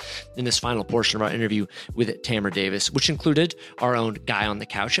live in this final portion of our interview with Tamra Davis, which included our own guy on the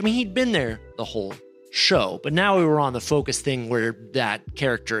couch. I mean, he'd been there the whole show, but now we were on the focus thing where that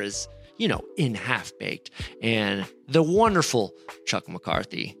character is, in Half Baked. And the wonderful Chuck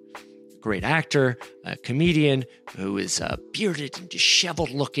McCarthy, great actor, a comedian who is bearded and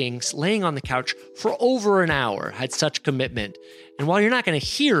disheveled looking, laying on the couch for over an hour, had such commitment. And while you're not going to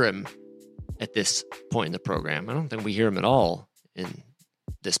hear him at this point in the program, I don't think we hear him at all in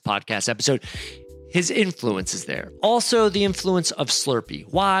this podcast episode, his influence is there. Also, the influence of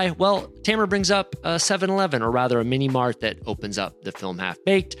Slurpee. Why? Well, Tamra brings up a 7-Eleven, or rather a mini mart that opens up the film Half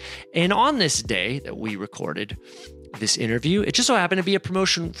Baked. And on this day that we recorded this interview, it just so happened to be a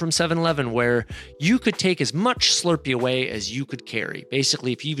promotion from 7-Eleven where you could take as much Slurpee away as you could carry.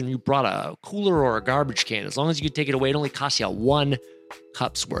 Basically, if you brought a cooler or a garbage can, as long as you could take it away, it only cost you 1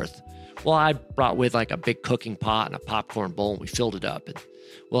 cup's worth. Well, I brought with like a big cooking pot and a popcorn bowl, and we filled it up. And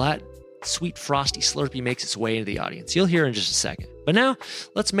well, that sweet frosty Slurpee makes its way into the audience. You'll hear in just a second. But now,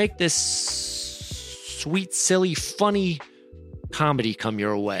 let's make this sweet, silly, funny comedy come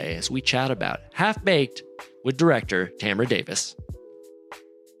your way as we chat about Half Baked with director Tamra Davis.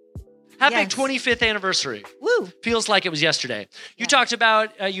 Half Baked 25th anniversary. Woo! Feels like it was yesterday. You talked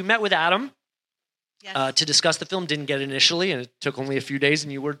about, you met with Adam to discuss the film. Didn't get it initially, and it took only a few days,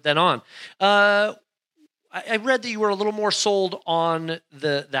 and you were then on. I read that you were a little more sold on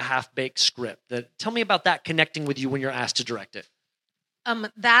the Half Baked script. Tell me about that connecting with you when you're asked to direct it.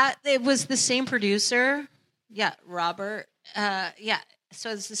 It was the same producer. Yeah, Robert.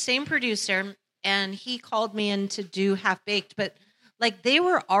 So it's the same producer, and he called me in to do Half Baked, but like they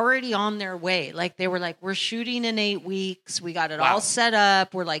were already on their way. Like they were like, we're shooting in 8 weeks. We got it all set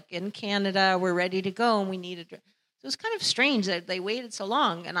up. We're like in Canada. We're ready to go, and we needed. So it was kind of strange that they waited so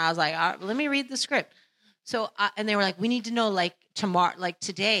long. And I was like, all right, let me read the script. So, and they were like, we need to know like tomorrow, like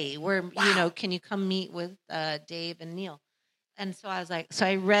today, where, can you come meet with Dave and Neil? And so I was like,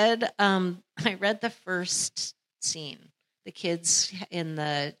 I read the first scene, the kids in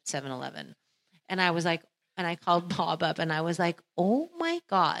the 7-Eleven. And I was like, and I called Bob up and I was like, oh my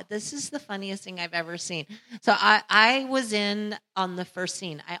God, this is the funniest thing I've ever seen. So I was in on the first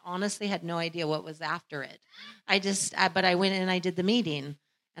scene. I honestly had no idea what was after it. But I went and I did the meeting.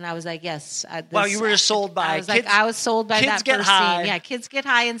 And I was like, yes. You were just sold by I was sold by that Get first High. scene. Yeah, Kids Get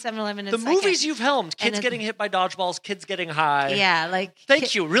High in 7-Eleven. The movies you've helmed, kids getting hit by dodgeballs, kids getting high. Yeah, like...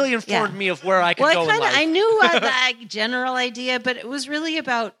 Thank you. Really informed me of where I could go in life. I knew the general idea, but it was really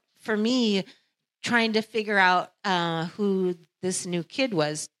about, for me, trying to figure out who this new kid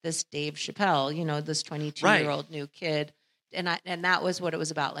was, this Dave Chappelle, this 22-year-old new kid. And that was what it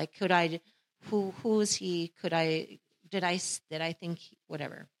was about. Like, who was he? Did I think,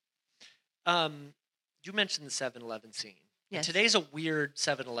 whatever. You mentioned the 7-Eleven scene. Yes. Today's a weird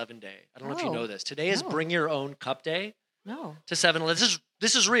 7-Eleven day. I don't know if you know this. Today is No. Bring Your Own Cup Day No. to 7-Eleven.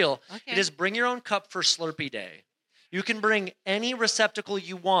 This is real. Okay. It is Bring Your Own Cup for Slurpee Day. You can bring any receptacle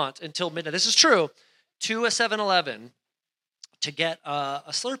you want until midnight. This is true. To a 7-Eleven to get a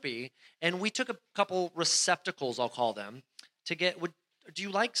Slurpee, and we took a couple receptacles, I'll call them, to get. Do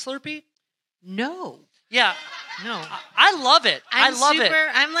you like Slurpee? No. Yeah. No. I love it. I love it.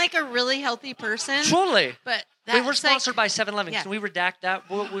 I'm like a really healthy person. Totally. But We were that's sponsored by 7-Eleven. Yeah. Can we redact that?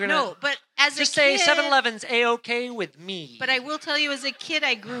 We're gonna No, but as just a say kid, 7-Eleven's A-okay with me. But I will tell you, as a kid,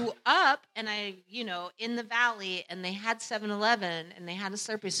 I grew up and in the valley, and they had 7-Eleven and they had a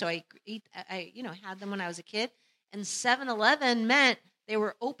Slurpee. So I had them when I was a kid. And 7-Eleven meant they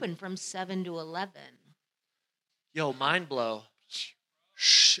were open from 7 to 11. Yo, mind blow.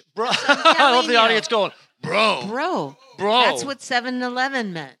 Shh. Bro. I'm I love telling the you. audience going, bro. Bro. Bro. That's what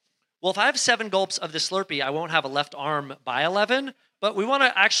 7-Eleven meant. Well, if I have 7 gulps of the Slurpee, I won't have a left arm by 11. But we want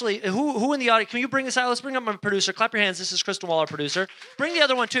to actually, who in the audience, can you bring this out? Let's bring up my producer. Clap your hands. This is Kristen Wall, our producer. Bring the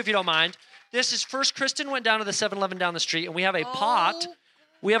other one, too, if you don't mind. This is first, Kristen went down to the 7-Eleven down the street, and we have a pot.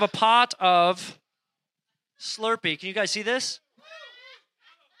 We have a pot of Slurpee. Can you guys see this?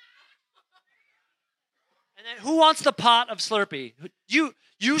 And then who wants the pot of Slurpee? You,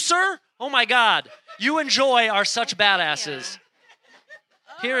 sir? Oh, my God. You enjoy are such badasses.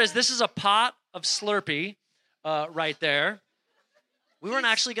 This is a pot of Slurpee right there. We weren't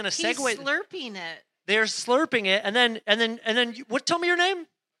actually going to segue. He's slurping it. They're slurping it, and then what? Tell me your name.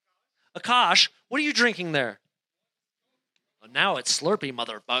 Akash. What are you drinking there? Well, now it's Slurpee,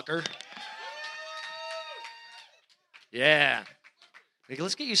 motherfucker. Yeah. Okay,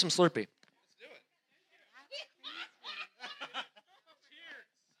 let's get you some Slurpee.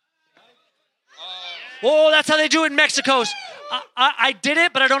 Oh, that's how they do it in Mexico. I did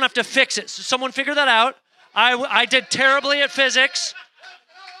it, but I don't have to fix it. So someone figure that out. I did terribly at physics,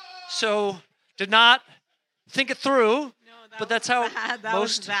 so did not think it through. No, but that's how that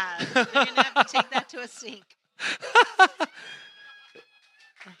most. was bad. You're going to have to take that to a sink.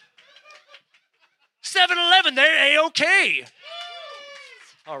 7-Eleven, they're A-okay.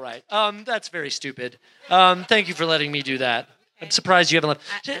 All right. That's very stupid. Thank you for letting me do that. I'm surprised you haven't left.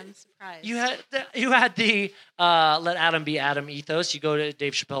 I'm surprised. You had the let Adam be Adam ethos. You go to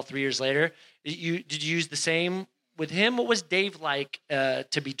Dave Chappelle 3 years later. Did you use the same with him? What was Dave like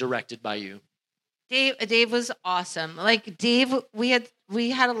to be directed by you? Dave was awesome. Like Dave, we had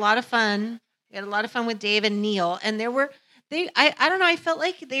a lot of fun. We had a lot of fun with Dave and Neil, and I don't know. I felt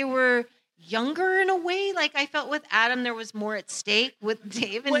like they were younger in a way. Like I felt with Adam, there was more at stake. With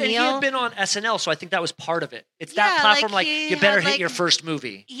Dave and Neil, and he had been on SNL, so I think that was part of it. It's that platform. Like you better hit your first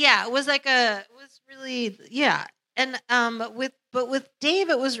movie. Yeah, it was really and but with Dave,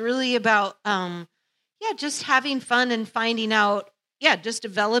 it was really about just having fun and finding out. Yeah, just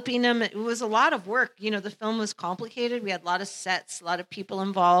developing them. It was a lot of work. The film was complicated. We had a lot of sets, a lot of people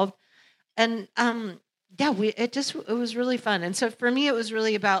involved, and it was really fun. And so for me, it was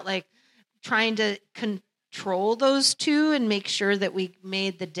really about like trying to control those two and make sure that we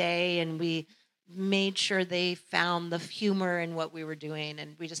made the day and we made sure they found the humor in what we were doing,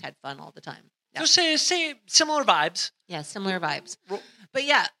 and we just had fun all the time. Yeah. So say similar vibes. Yeah, similar vibes. But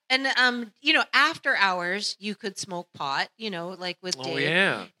yeah, and after hours you could smoke pot, like with Dave. Oh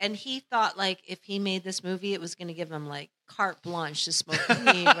yeah. And he thought like if he made this movie, it was going to give him like carte blanche to smoke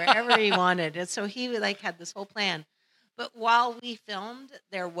weed wherever he wanted. And so he like had this whole plan. But while we filmed,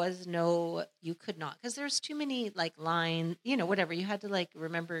 there was you could not, because there's too many like lines, whatever. You had to like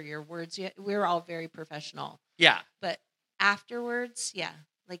remember your words. We were all very professional. Yeah. But afterwards,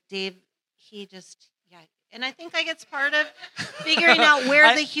 like Dave, and I think like it's part of figuring out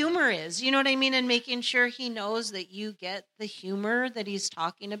where the humor is. You know what I mean? And making sure he knows that you get the humor that he's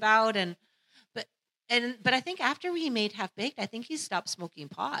talking about. But I think after we made Half Baked, I think he stopped smoking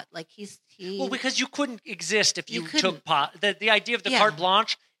pot. Like Well, because you couldn't exist if you took pot. The idea of the carte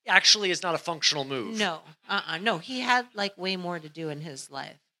blanche actually is not a functional move. No, no. He had like way more to do in his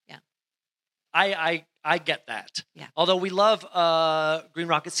life. Yeah. I get that. Yeah. Although we love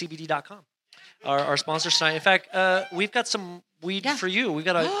greenrocketcbd.com. Our sponsor tonight. In fact, we've got some weed for you. We've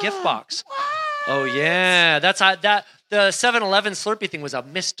got a gift box. What? Oh yeah, the 7-Eleven Slurpee thing was a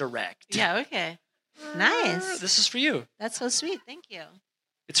misdirect. Yeah. Okay. Nice. This is for you. That's so sweet. Thank you.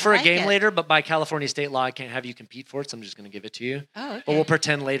 It's for I a like game it. later, but by California state law, I can't have you compete for it, so I'm just going to give it to you. Oh, okay. But we'll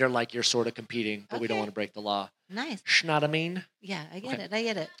pretend later like you're sort of competing, but we don't Okay. want to break the law. Nice. Not I mean. Yeah, I get Okay. it. I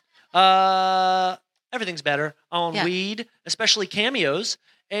get it. Everything's better on Yeah. weed, especially cameos.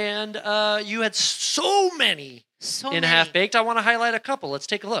 And you had so many So in many. Half Baked. I want to highlight a couple. Let's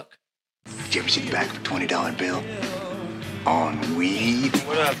take a look. Did you ever sit back with a $20 bill on weed?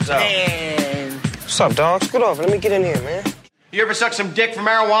 What up, dog? What's up, dog? Scoot over. Let me get in here, man. You ever suck some dick for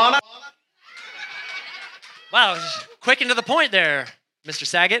marijuana? Wow, quick and to the point there, Mr.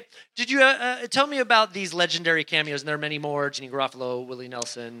 Saget. Did you tell me about these legendary cameos? And there are many more. Jeannie Garofalo, Willie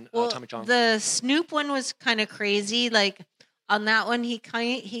Nelson, Tommy Chong. The Snoop one was kind of crazy. Like on that one, he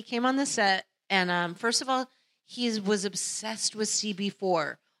came on the set, and first of all, he was obsessed with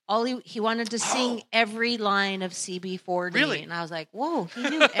CB4. He wanted to sing every line of CB4 to Really? me, and I was like, "Whoa!" He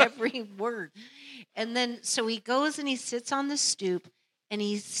knew every word. And then so he goes and he sits on the stoop. And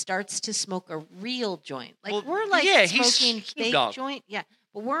he starts to smoke a real joint. Like Well, we're like yeah, he's smoking Snoop fake Dogg. joint. Yeah.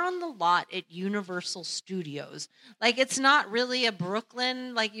 But we're on the lot at Universal Studios. Like it's not really a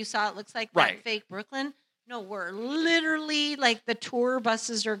Brooklyn, like you saw it looks like Right. that fake Brooklyn. No, we're literally like the tour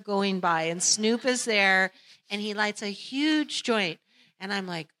buses are going by and Snoop is there and he lights a huge joint. And I'm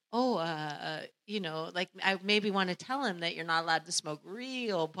like, like I maybe want to tell him that you're not allowed to smoke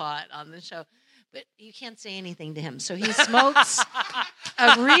real pot on the show. But you can't say anything to him. So he smokes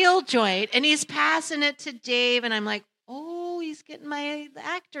a real joint and he's passing it to Dave. And I'm like, oh, he's getting my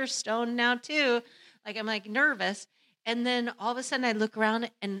actor stone now too. Like I'm like nervous. And then all of a sudden I look around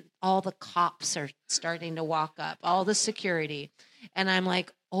and all the cops are starting to walk up, all the security. And I'm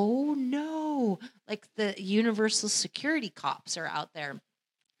like, oh no, like the Universal security cops are out there.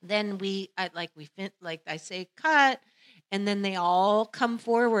 Then I say cut. And then they all come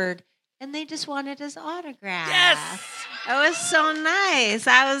forward. And they just wanted his autograph. Yes! It was so nice.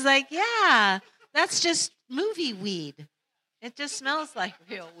 I was like, yeah, that's just movie weed. It just smells like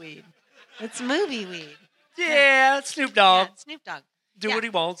real weed. It's movie weed. Yeah, Snoop Dogg. Yeah, Snoop Dogg. Do Yeah. what he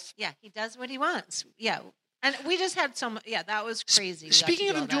wants. Yeah, he does what he wants. Yeah. And we just had so much. Yeah, that was crazy. We got Speaking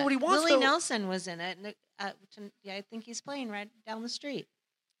to of him all doing that. what he wants, Willie though- Nelson was in it. And, I think he's playing right down the street.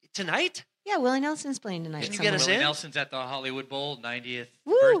 Tonight? Yeah, Willie Nelson's playing tonight. Can you get us Willie in? Nelson's at the Hollywood Bowl, 90th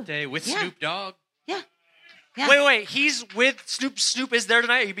Woo. birthday with Yeah. Snoop Dogg. Yeah. Yeah. Wait. He's with Snoop. Snoop is there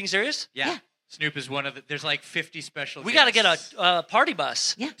tonight? Are you being serious? Yeah. Yeah. Snoop is one of the. There's like 50 special. We got to get guests a party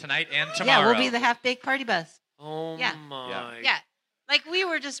bus. Yeah. tonight and tomorrow. Yeah, we'll be the half-baked party bus. Oh, Yeah. my. Yeah. Like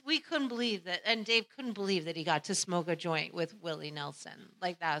we couldn't believe that, and Dave couldn't believe that he got to smoke a joint with Willie Nelson.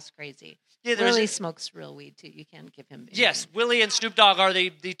 Like that was crazy. Yeah, there's Willie a- smokes real weed too. You can't give him. Yes, Willie and Snoop Dogg are the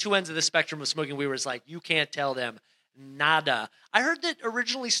two ends of the spectrum of smoking weed where it's like, you can't tell them nada. I heard that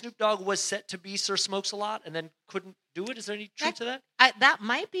originally Snoop Dogg was set to be Sir Smokes a Lot and then couldn't do it. Is there any truth to that? That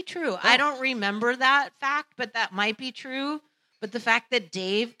might be true. I don't remember that fact, but that might be true. But the fact that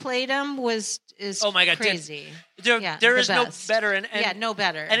Dave played him is Oh my God, crazy. There the is no best. better. And yeah, no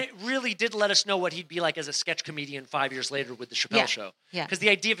better. And it really did let us know what he'd be like as a sketch comedian 5 years later with the Chappelle Yeah, Show. yeah. Because the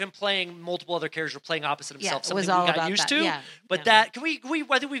idea of him playing multiple other characters, playing opposite himself, it something was we all got about used that, to. yeah, But yeah. that can we?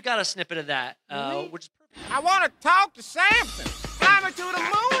 I think we've got a snippet of that, Really? which is perfect. I want to talk to Samson. Fly me to the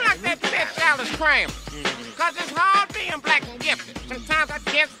moon like that bitch Alice Cram. Cause it's hard being black and gifted. Sometimes I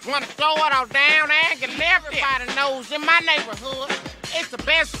just want to throw it all down and get everybody knows in my neighborhood. It's the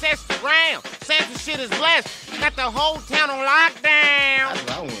best system around. Samson shit is blessed. Got the whole town on lockdown.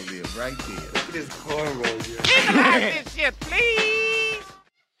 I want to live right there. Look at this cornrow here. Legalize this shit, please.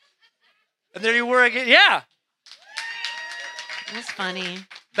 And there you were again. Yeah. That's funny.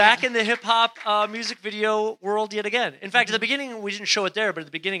 Back in the hip hop music video world yet again. In fact, at the beginning, we didn't show it there, but at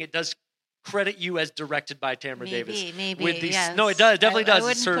the beginning, it does credit you as directed by Tamra Davis. Maybe. With these, yes. No, it does. Definitely does. I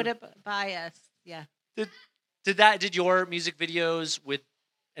wouldn't Sir, put it by us. Yeah. Did your music videos with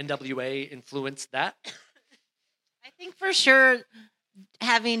NWA influence that? I think for sure,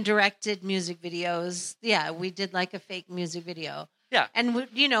 having directed music videos, yeah, we did like a fake music video. Yeah. And,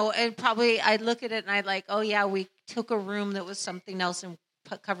 and probably I'd look at it and I'd like, oh, yeah, we took a room that was something else and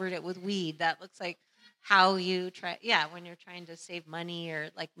covered it with weed. That looks like how you try. Yeah, when you're trying to save money or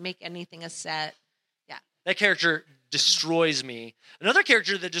like make anything a set. Yeah. That character destroys me. Another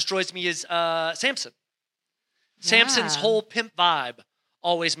character that destroys me is Samson. Samson's Yeah. whole pimp vibe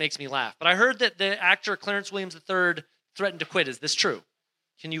always makes me laugh. But I heard that the actor Clarence Williams III threatened to quit. Is this true?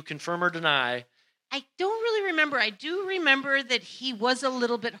 Can you confirm or deny? I don't really remember. I do remember that he was a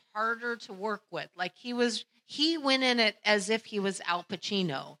little bit harder to work with. Like he went in it as if he was Al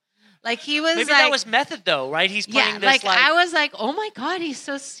Pacino. Like he was Maybe like, that was method, though, right? He's playing this like I was like, oh my God, he's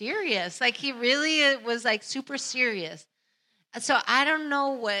so serious. Like he really was like super serious. So I don't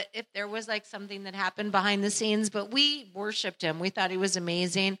know if there was like something that happened behind the scenes, but we worshiped him. We thought he was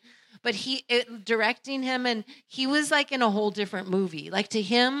amazing. But directing him, and he was like in a whole different movie. Like to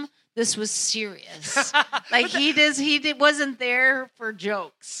him, this was serious. Like he wasn't there for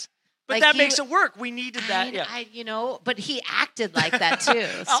jokes. But like that makes it work. We needed that. But he acted like that too.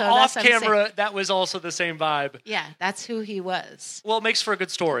 So off that's camera, that was also the same vibe. Yeah, that's who he was. Well, it makes for a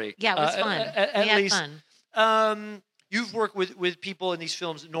good story. Yeah, it was fun. At we least, had fun. You've worked with people in these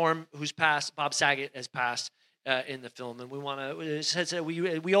films. Norm, who's passed, Bob Saget has passed in the film, and we want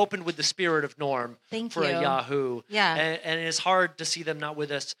to. We opened with the spirit of Norm for a Yahoo. Yeah, and it's hard to see them not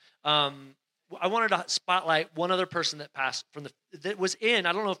with us. I wanted to spotlight one other person that passed that was in.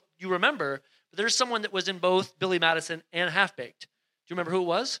 I don't know if you remember, but there's someone that was in both Billy Madison and Half Baked. Do you remember who it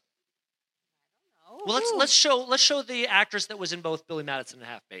was? I don't know. Well, let's show the actress that was in both Billy Madison and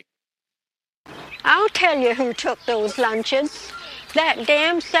Half Baked. I'll tell you who took those luncheons. That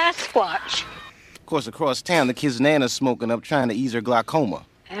damn Sasquatch. Of course, across town, the kid's Nana's smoking up trying to ease her glaucoma.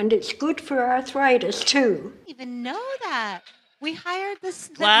 And it's good for arthritis, too. I didn't even know that. We hired this...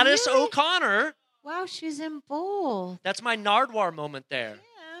 Gladys O'Connor. Wow, she's in both. That's my Nardwar moment there.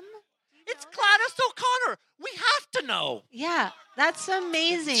 It's Gladys O'Connor. We have to know. Yeah, that's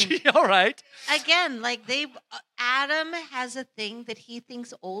amazing. All right. Again, like Adam has a thing that he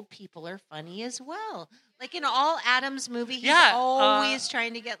thinks old people are funny as well. Like in all Adam's movies, he's always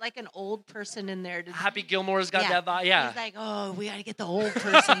trying to get like an old person in there. Happy Gilmore's got that vibe. Yeah. He's like, oh, we got to get the old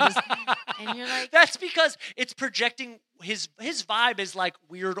person. And you're like... That's because it's projecting his vibe is like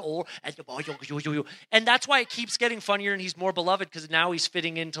weird old. And that's why it keeps getting funnier and he's more beloved because now he's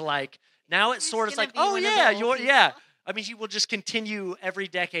fitting into like... Now it's sort of like, oh yeah, I mean, he will just continue every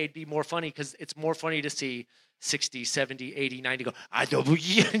decade be more funny because it's more funny to see 60, 70, 80, 90 go, I don't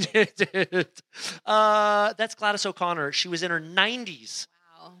that's Gladys O'Connor. She was in her 90s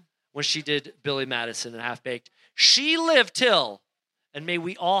when she did Billy Madison and Half Baked. She lived till, and may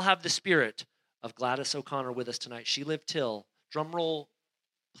we all have the spirit of Gladys O'Connor with us tonight. She lived till, drum roll,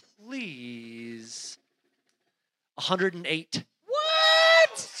 please, 108.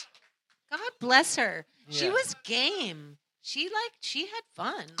 What? God bless her. Yeah. She was game. She had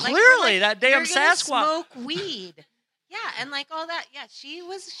fun. Clearly, that damn Sasquatch. Smoke weed. Yeah, and like all that. Yeah, she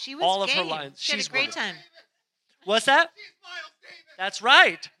was all game. of her lines. She had a great time. What's that? That's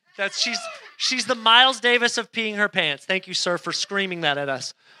right. She's the Miles Davis of peeing her pants. Thank you, sir, for screaming that at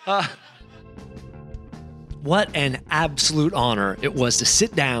us. What an absolute honor it was to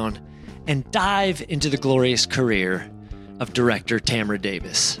sit down and dive into the glorious career of director Tamra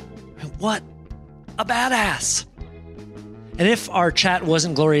Davis. What a badass. And if our chat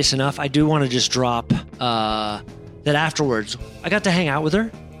wasn't glorious enough, I do want to just drop that afterwards, I got to hang out with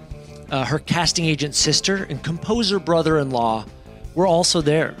her. Her casting agent sister and composer brother-in-law were also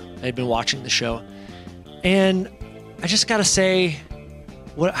there. They'd been watching the show. And I just got to say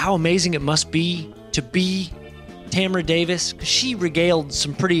how amazing it must be to be Tamra Davis, because she regaled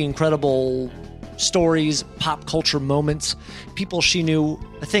some pretty incredible stories, pop culture moments, people she knew.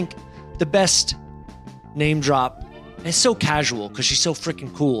 I think the best name drop, it's so casual because she's so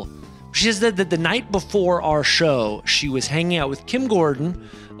freaking cool. She said that the night before our show, she was hanging out with Kim Gordon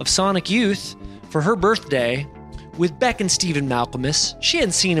of Sonic Youth for her birthday with Beck and Stephen Malcolmus. She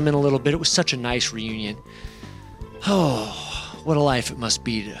hadn't seen him in a little bit. It was such a nice reunion. Oh, what a life it must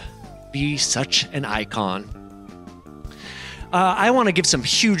be to be such an icon. I want to give some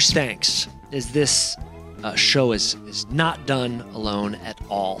huge thanks, as this show is not done alone at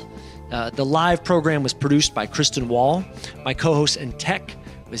all. The live program was produced by Kristen Wall. My co-host and tech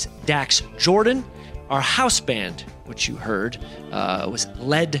was Dax Jordan. Our house band, which you heard, was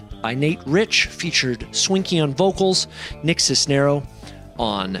led by Nate Rich, featured Swinky on vocals, Nick Cisnero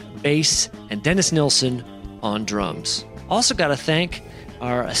on bass, and Dennis Nilsson on drums. Also got to thank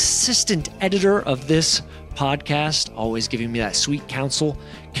our assistant editor of this podcast, always giving me that sweet counsel,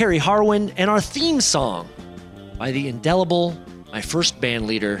 Carrie Harwin, and our theme song by the indelible, my first band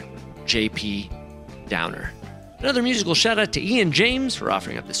leader, JP Downer. Another musical shout out to Ian James for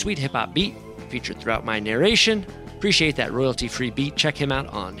offering up the sweet hip hop beat featured throughout my narration. Appreciate that royalty-free beat. Check him out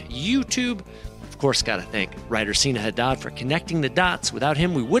on YouTube. Of course, got to thank writer Sina Haddad for connecting the dots. Without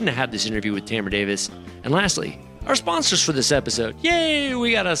him, we wouldn't have had this interview with Tamra Davis. And lastly, our sponsors for this episode. Yay,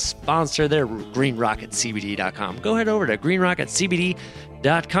 we got a sponsor there, GreenRocketCBD.com. Go head over to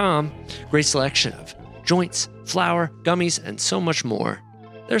GreenRocketCBD.com. Great selection of joints, flour, gummies, and so much more.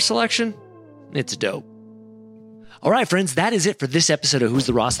 Their selection, it's dope. All right, friends, that is it for this episode of Who's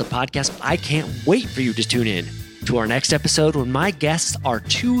the Ross, the podcast. I can't wait for you to tune in to our next episode when my guests are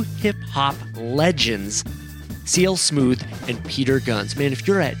two hip-hop legends CL Smooth, and Peter Guns. Man, if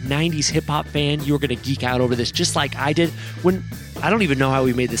you're a 90s hip-hop fan, you're going to geek out over this just like I did when, I don't even know how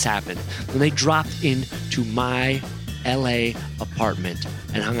we made this happen, when they dropped into my LA apartment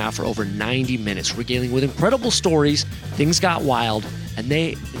and hung out for over 90 minutes, regaling with incredible stories. Things got wild, and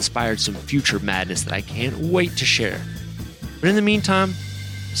they inspired some future madness that I can't wait to share. But in the meantime,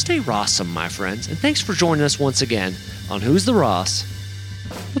 stay Rossome, my friends, and thanks for joining us once again on Who's the Ross,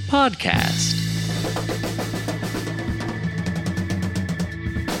 the podcast.